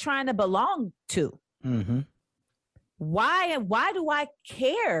am I trying to belong to? Mm-hmm. Why do I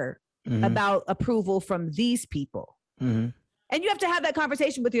care about approval from these people? Mm-hmm. And you have to have that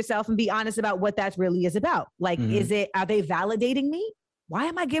conversation with yourself and be honest about what that really is about. Like, are they validating me? Why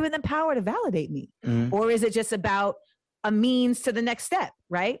am I giving them power to validate me? Or is it just about a means to the next step,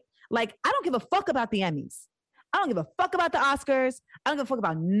 right? Like, I don't give a fuck about the Emmys. I don't give a fuck about the Oscars. I don't give a fuck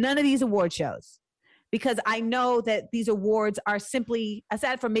about none of these award shows because I know that these awards are simply,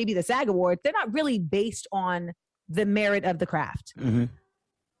 aside from maybe the SAG Awards, they're not really based on the merit of the craft. Mm-hmm.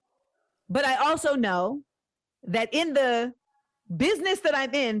 But I also know that in the business that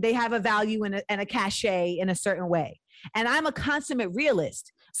I'm in, they have a value and a cachet in a certain way. And I'm a consummate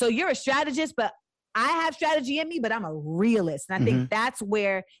realist. So you're a strategist, but I have strategy in me, but I'm a realist. And I think that's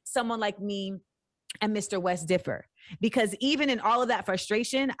where someone like me and Mr. West differ. Because even in all of that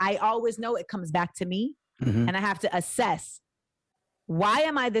frustration, I always know it comes back to me. And I have to assess, why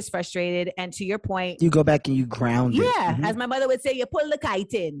am I this frustrated? And to your point, you go back and you ground it. Yeah. As my mother would say, you pull the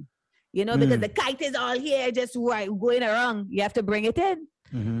kite in. Because the kite is all here, just going around. You have to bring it in.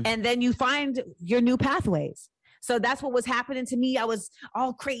 And then you find your new pathways. So that's what was happening to me. I was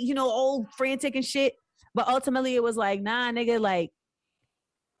all crazy, all frantic and shit. But ultimately it was like, nah, nigga, like,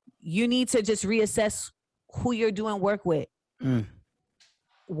 you need to just reassess who you're doing work with,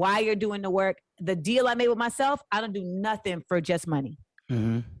 why you're doing the work. The deal I made with myself, I don't do nothing for just money.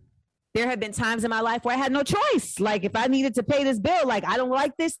 There have been times in my life where I had no choice. Like, if I needed to pay this bill, like, I don't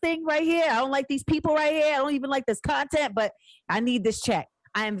like this thing right here. I don't like these people right here. I don't even like this content, but I need this check.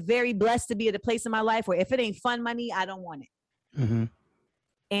 I am very blessed to be at a place in my life where if it ain't fun money, I don't want it.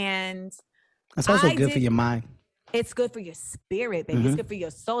 And that's also good for your mind. It's good for your spirit, baby. It's good for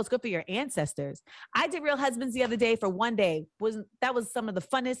your soul. It's good for your ancestors. I did Real Husbands the other day for one day. That was some of the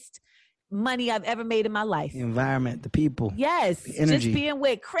funnest money I've ever made in my life. The environment, the people. Yes. The energy. Just being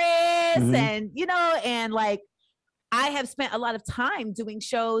with Chris and, and like, I have spent a lot of time doing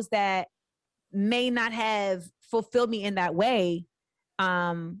shows that may not have fulfilled me in that way.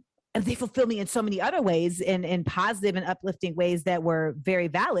 And they fulfill me in so many other ways, in positive and uplifting ways that were very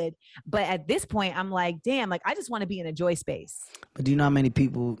valid. But at this point, I'm like, damn, like, I just want to be in a joy space. But do you know how many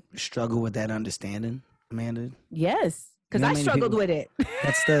people struggle with that understanding, Amanda? Yes, because I struggled with it.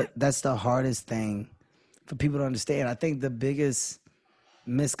 That's the hardest thing for people to understand. I think the biggest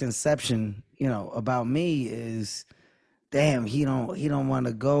misconception, about me is, damn, he don't want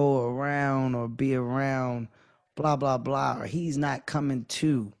to go around or be around, blah blah blah, or he's not coming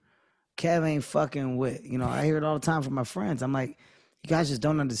to. Kev ain't fucking with. I hear it all the time from my friends. I'm like, you guys just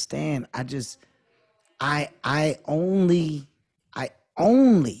don't understand. I only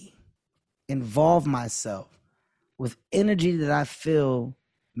involve myself with energy that I feel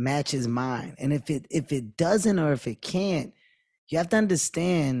matches mine. And if it doesn't, or if it can't, you have to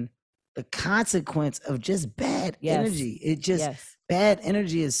understand the consequence of just bad energy. Bad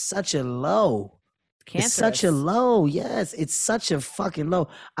energy is such a low. Cancerous. It's such a low. Yes, it's such a fucking low.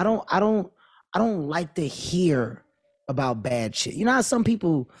 I don't like to hear about bad shit. You know how some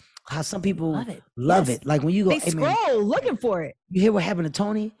people how some people love it. Like when you go, they scroll looking for it. You hear what happened to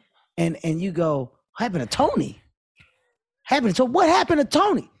Tony, and you go, what happened to Tony? What happened to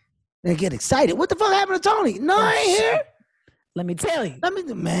Tony? They get excited. What the fuck happened to Tony? No, I ain't here. Let me tell you.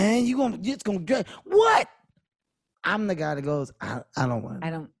 Man, it's gonna drag. What? I'm the guy that goes, I don't want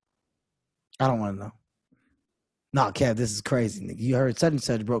to. I don't want to know. No, Kev, this is crazy, nigga. You heard such and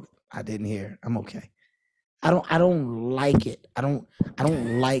such broke. I didn't hear. I'm okay. I don't like it. I don't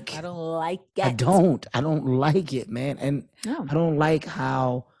like it. I don't like it, man. And I don't like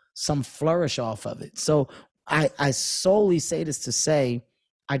how some flourish off of it. So I solely say this to say,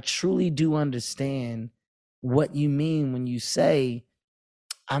 I truly do understand what you mean when you say,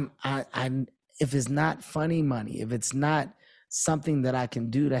 if it's not funny money, if it's not something that I can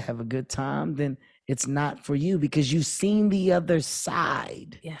do to have a good time, then it's not for you because you've seen the other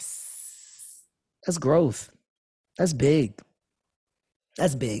side. Yes. That's growth. That's big.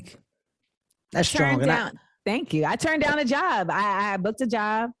 That's big. That's strong. Thank you. I turned down a job. I booked a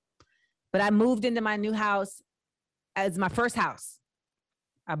job, but I moved into my new house as my first house.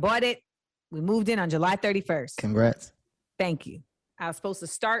 I bought it. We moved in on July 31st. Congrats. Thank you. I was supposed to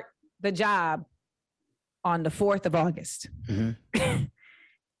start the job on the 4th of August. Mm-hmm.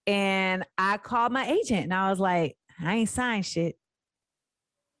 And I called my agent and I was like, I ain't signed shit.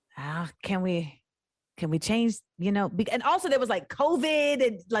 Can we change, and also there was like COVID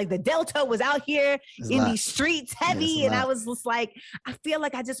and like the Delta was out here in these streets heavy. And I was just like, I feel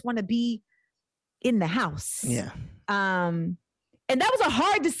like I just want to be in the house. Yeah. And that was a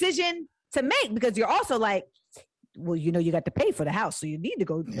hard decision to make because you're also like, well, you got to pay for the house. So you need to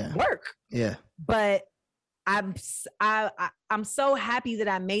go work. Yeah. But I'm so happy that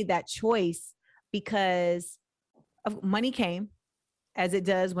I made that choice because money came as it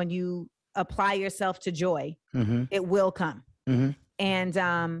does when you apply yourself to joy. Mm-hmm. It will come. Mm-hmm.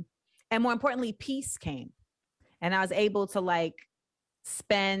 And more importantly, peace came. And I was able to like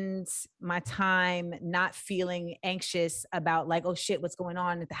spend my time not feeling anxious about like, oh shit, what's going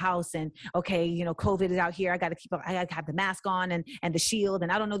on at the house? And okay, COVID is out here. I got to have the mask on and the shield.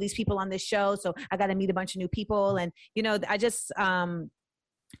 And I don't know these people on this show. So I got to meet a bunch of new people. And, I just, I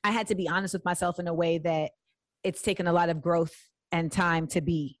had to be honest with myself in a way that it's taken a lot of growth and time to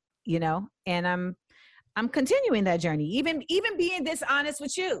be, and I'm continuing that journey, even being this honest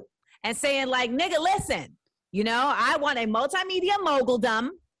with you and saying like, nigga, listen, I want a multimedia moguldom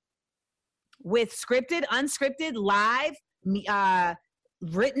with scripted, unscripted, live,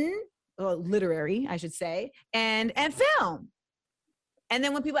 written, or literary, I should say, and film. And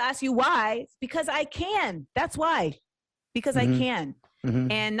then when people ask you why, it's because I can. That's why. Because I can.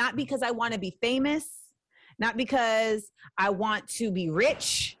 Mm-hmm. And not because I want to be famous, not because I want to be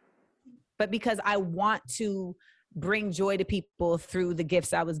rich, but because I want to bring joy to people through the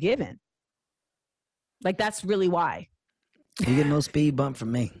gifts I was given. Like, that's really why. You get no speed bump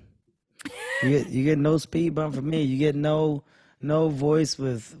from me. You get no speed bump from me. You get no voice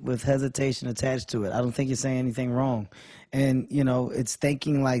with hesitation attached to it. I don't think you're saying anything wrong. And, it's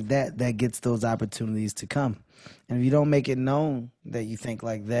thinking like that gets those opportunities to come. And if you don't make it known that you think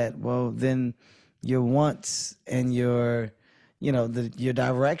like that, well, then your wants and your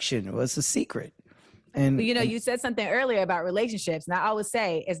direction, well, it's a secret. And you said something earlier about relationships. And I always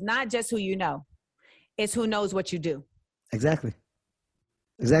say, it's not just who you know. It's who knows what you do. Exactly.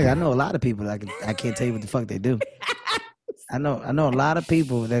 I know a lot of people that I can't tell you what the fuck they do. I know a lot of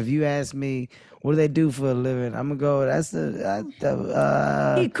people that if you ask me what do they do for a living, I'm gonna go,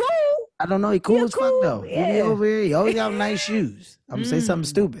 he cool. I don't know, he cool as fuck though. Yeah. He over here, he always got nice shoes. I'm gonna say something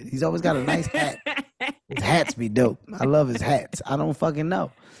stupid. He's always got a nice hat. His hats be dope. I love his hats. I don't fucking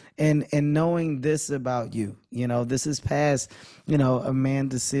know. And knowing this about you, this is past,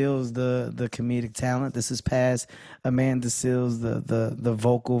 Amanda Seales, the comedic talent. This is past Amanda Seales, the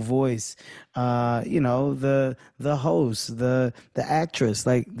vocal voice, the host, the actress.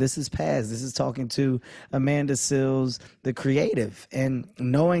 Like, this is past. This is talking to Amanda Seales, the creative. And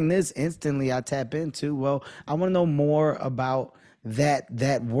knowing this instantly, I tap into, well, I want to know more about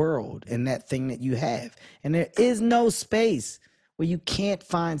that world and that thing that you have. And there is no space where you can't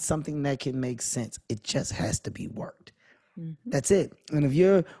find something that can make sense. It just has to be worked. Mm-hmm. That's it. And if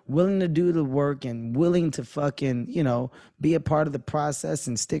you're willing to do the work and willing to fucking, be a part of the process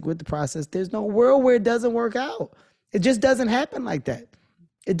and stick with the process, there's no world where it doesn't work out. It just doesn't happen like that.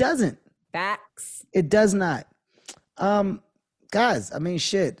 It doesn't. Facts. It does not. Guys,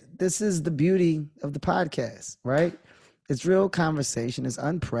 shit. This is the beauty of the podcast, right? It's real conversation. It's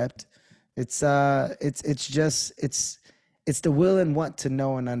unprepped. It's the will and want to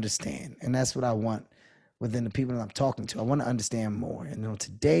know and understand. And that's what I want within the people that I'm talking to. I want to understand more. And on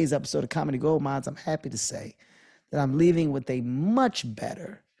today's episode of Comedy Gold Mines, I'm happy to say that I'm leaving with a much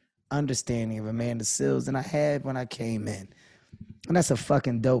better understanding of Amanda Seales than I had when I came in. And that's a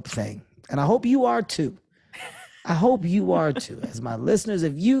fucking dope thing. And I hope you are too. I hope you are too. As my listeners,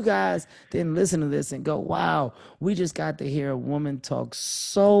 if you guys didn't listen to this and go, wow, we just got to hear a woman talk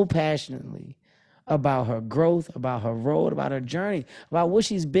so passionately about her growth, about her road, about her journey, about what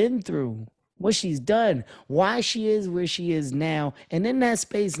she's been through, what she's done, why she is where she is now. And in that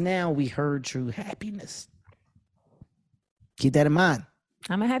space now, we heard true happiness. Keep that in mind.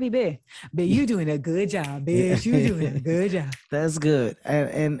 I'm a happy bear. But you doing a good job, bitch. You doing a good job. That's good.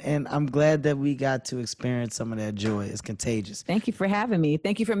 And I'm glad that we got to experience some of that joy. It's contagious. Thank you for having me.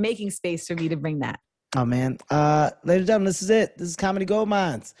 Thank you for making space for me to bring that. Oh, man. Ladies and gentlemen, this is it. This is Comedy Gold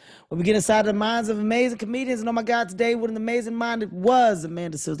Mines. Where we get inside the minds of amazing comedians. And oh, my God, today, what an amazing mind it was.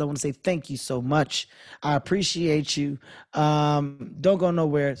 Amanda Seales, I want to say thank you so much. I appreciate you. Don't go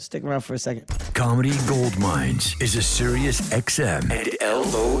nowhere. Stick around for a second. Comedy Gold Mines is a Sirius XM and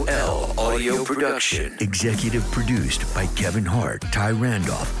LOL audio production. Executive produced by Kevin Hart, Ty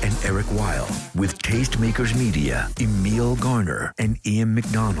Randolph, and Eric Weil. With Tastemakers Media, Emil Garner, and Ian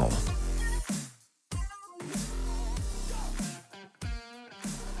McDonald.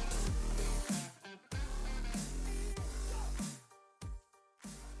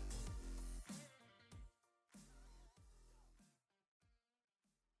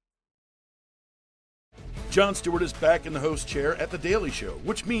 Jon Stewart is back in the host chair at The Daily Show,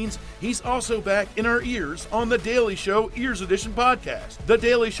 which means he's also back in our ears on The Daily Show Ears Edition podcast. The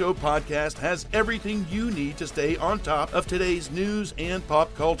Daily Show podcast has everything you need to stay on top of today's news and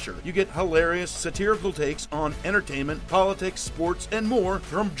pop culture. You get hilarious, satirical takes on entertainment, politics, sports, and more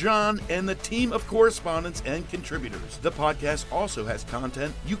from Jon and the team of correspondents and contributors. The podcast also has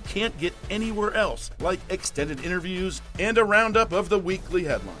content you can't get anywhere else, like extended interviews and a roundup of the weekly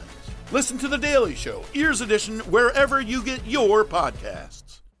headlines. Listen to The Daily Show, Ears Edition, wherever you get your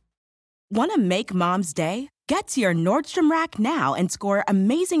podcasts. Want to make Mom's Day? Get to your Nordstrom Rack now and score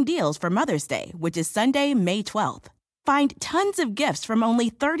amazing deals for Mother's Day, which is Sunday, May 12th. Find tons of gifts from only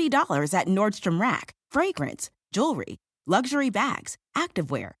 $30 at Nordstrom Rack. Fragrance, jewelry, luxury bags,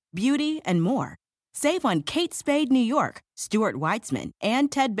 activewear, beauty, and more. Save on Kate Spade New York, Stuart Weitzman, and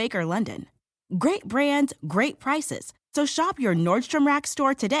Ted Baker London. Great brands, great prices. So shop your Nordstrom Rack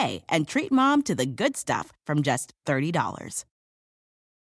store today and treat Mom to the good stuff from just $30.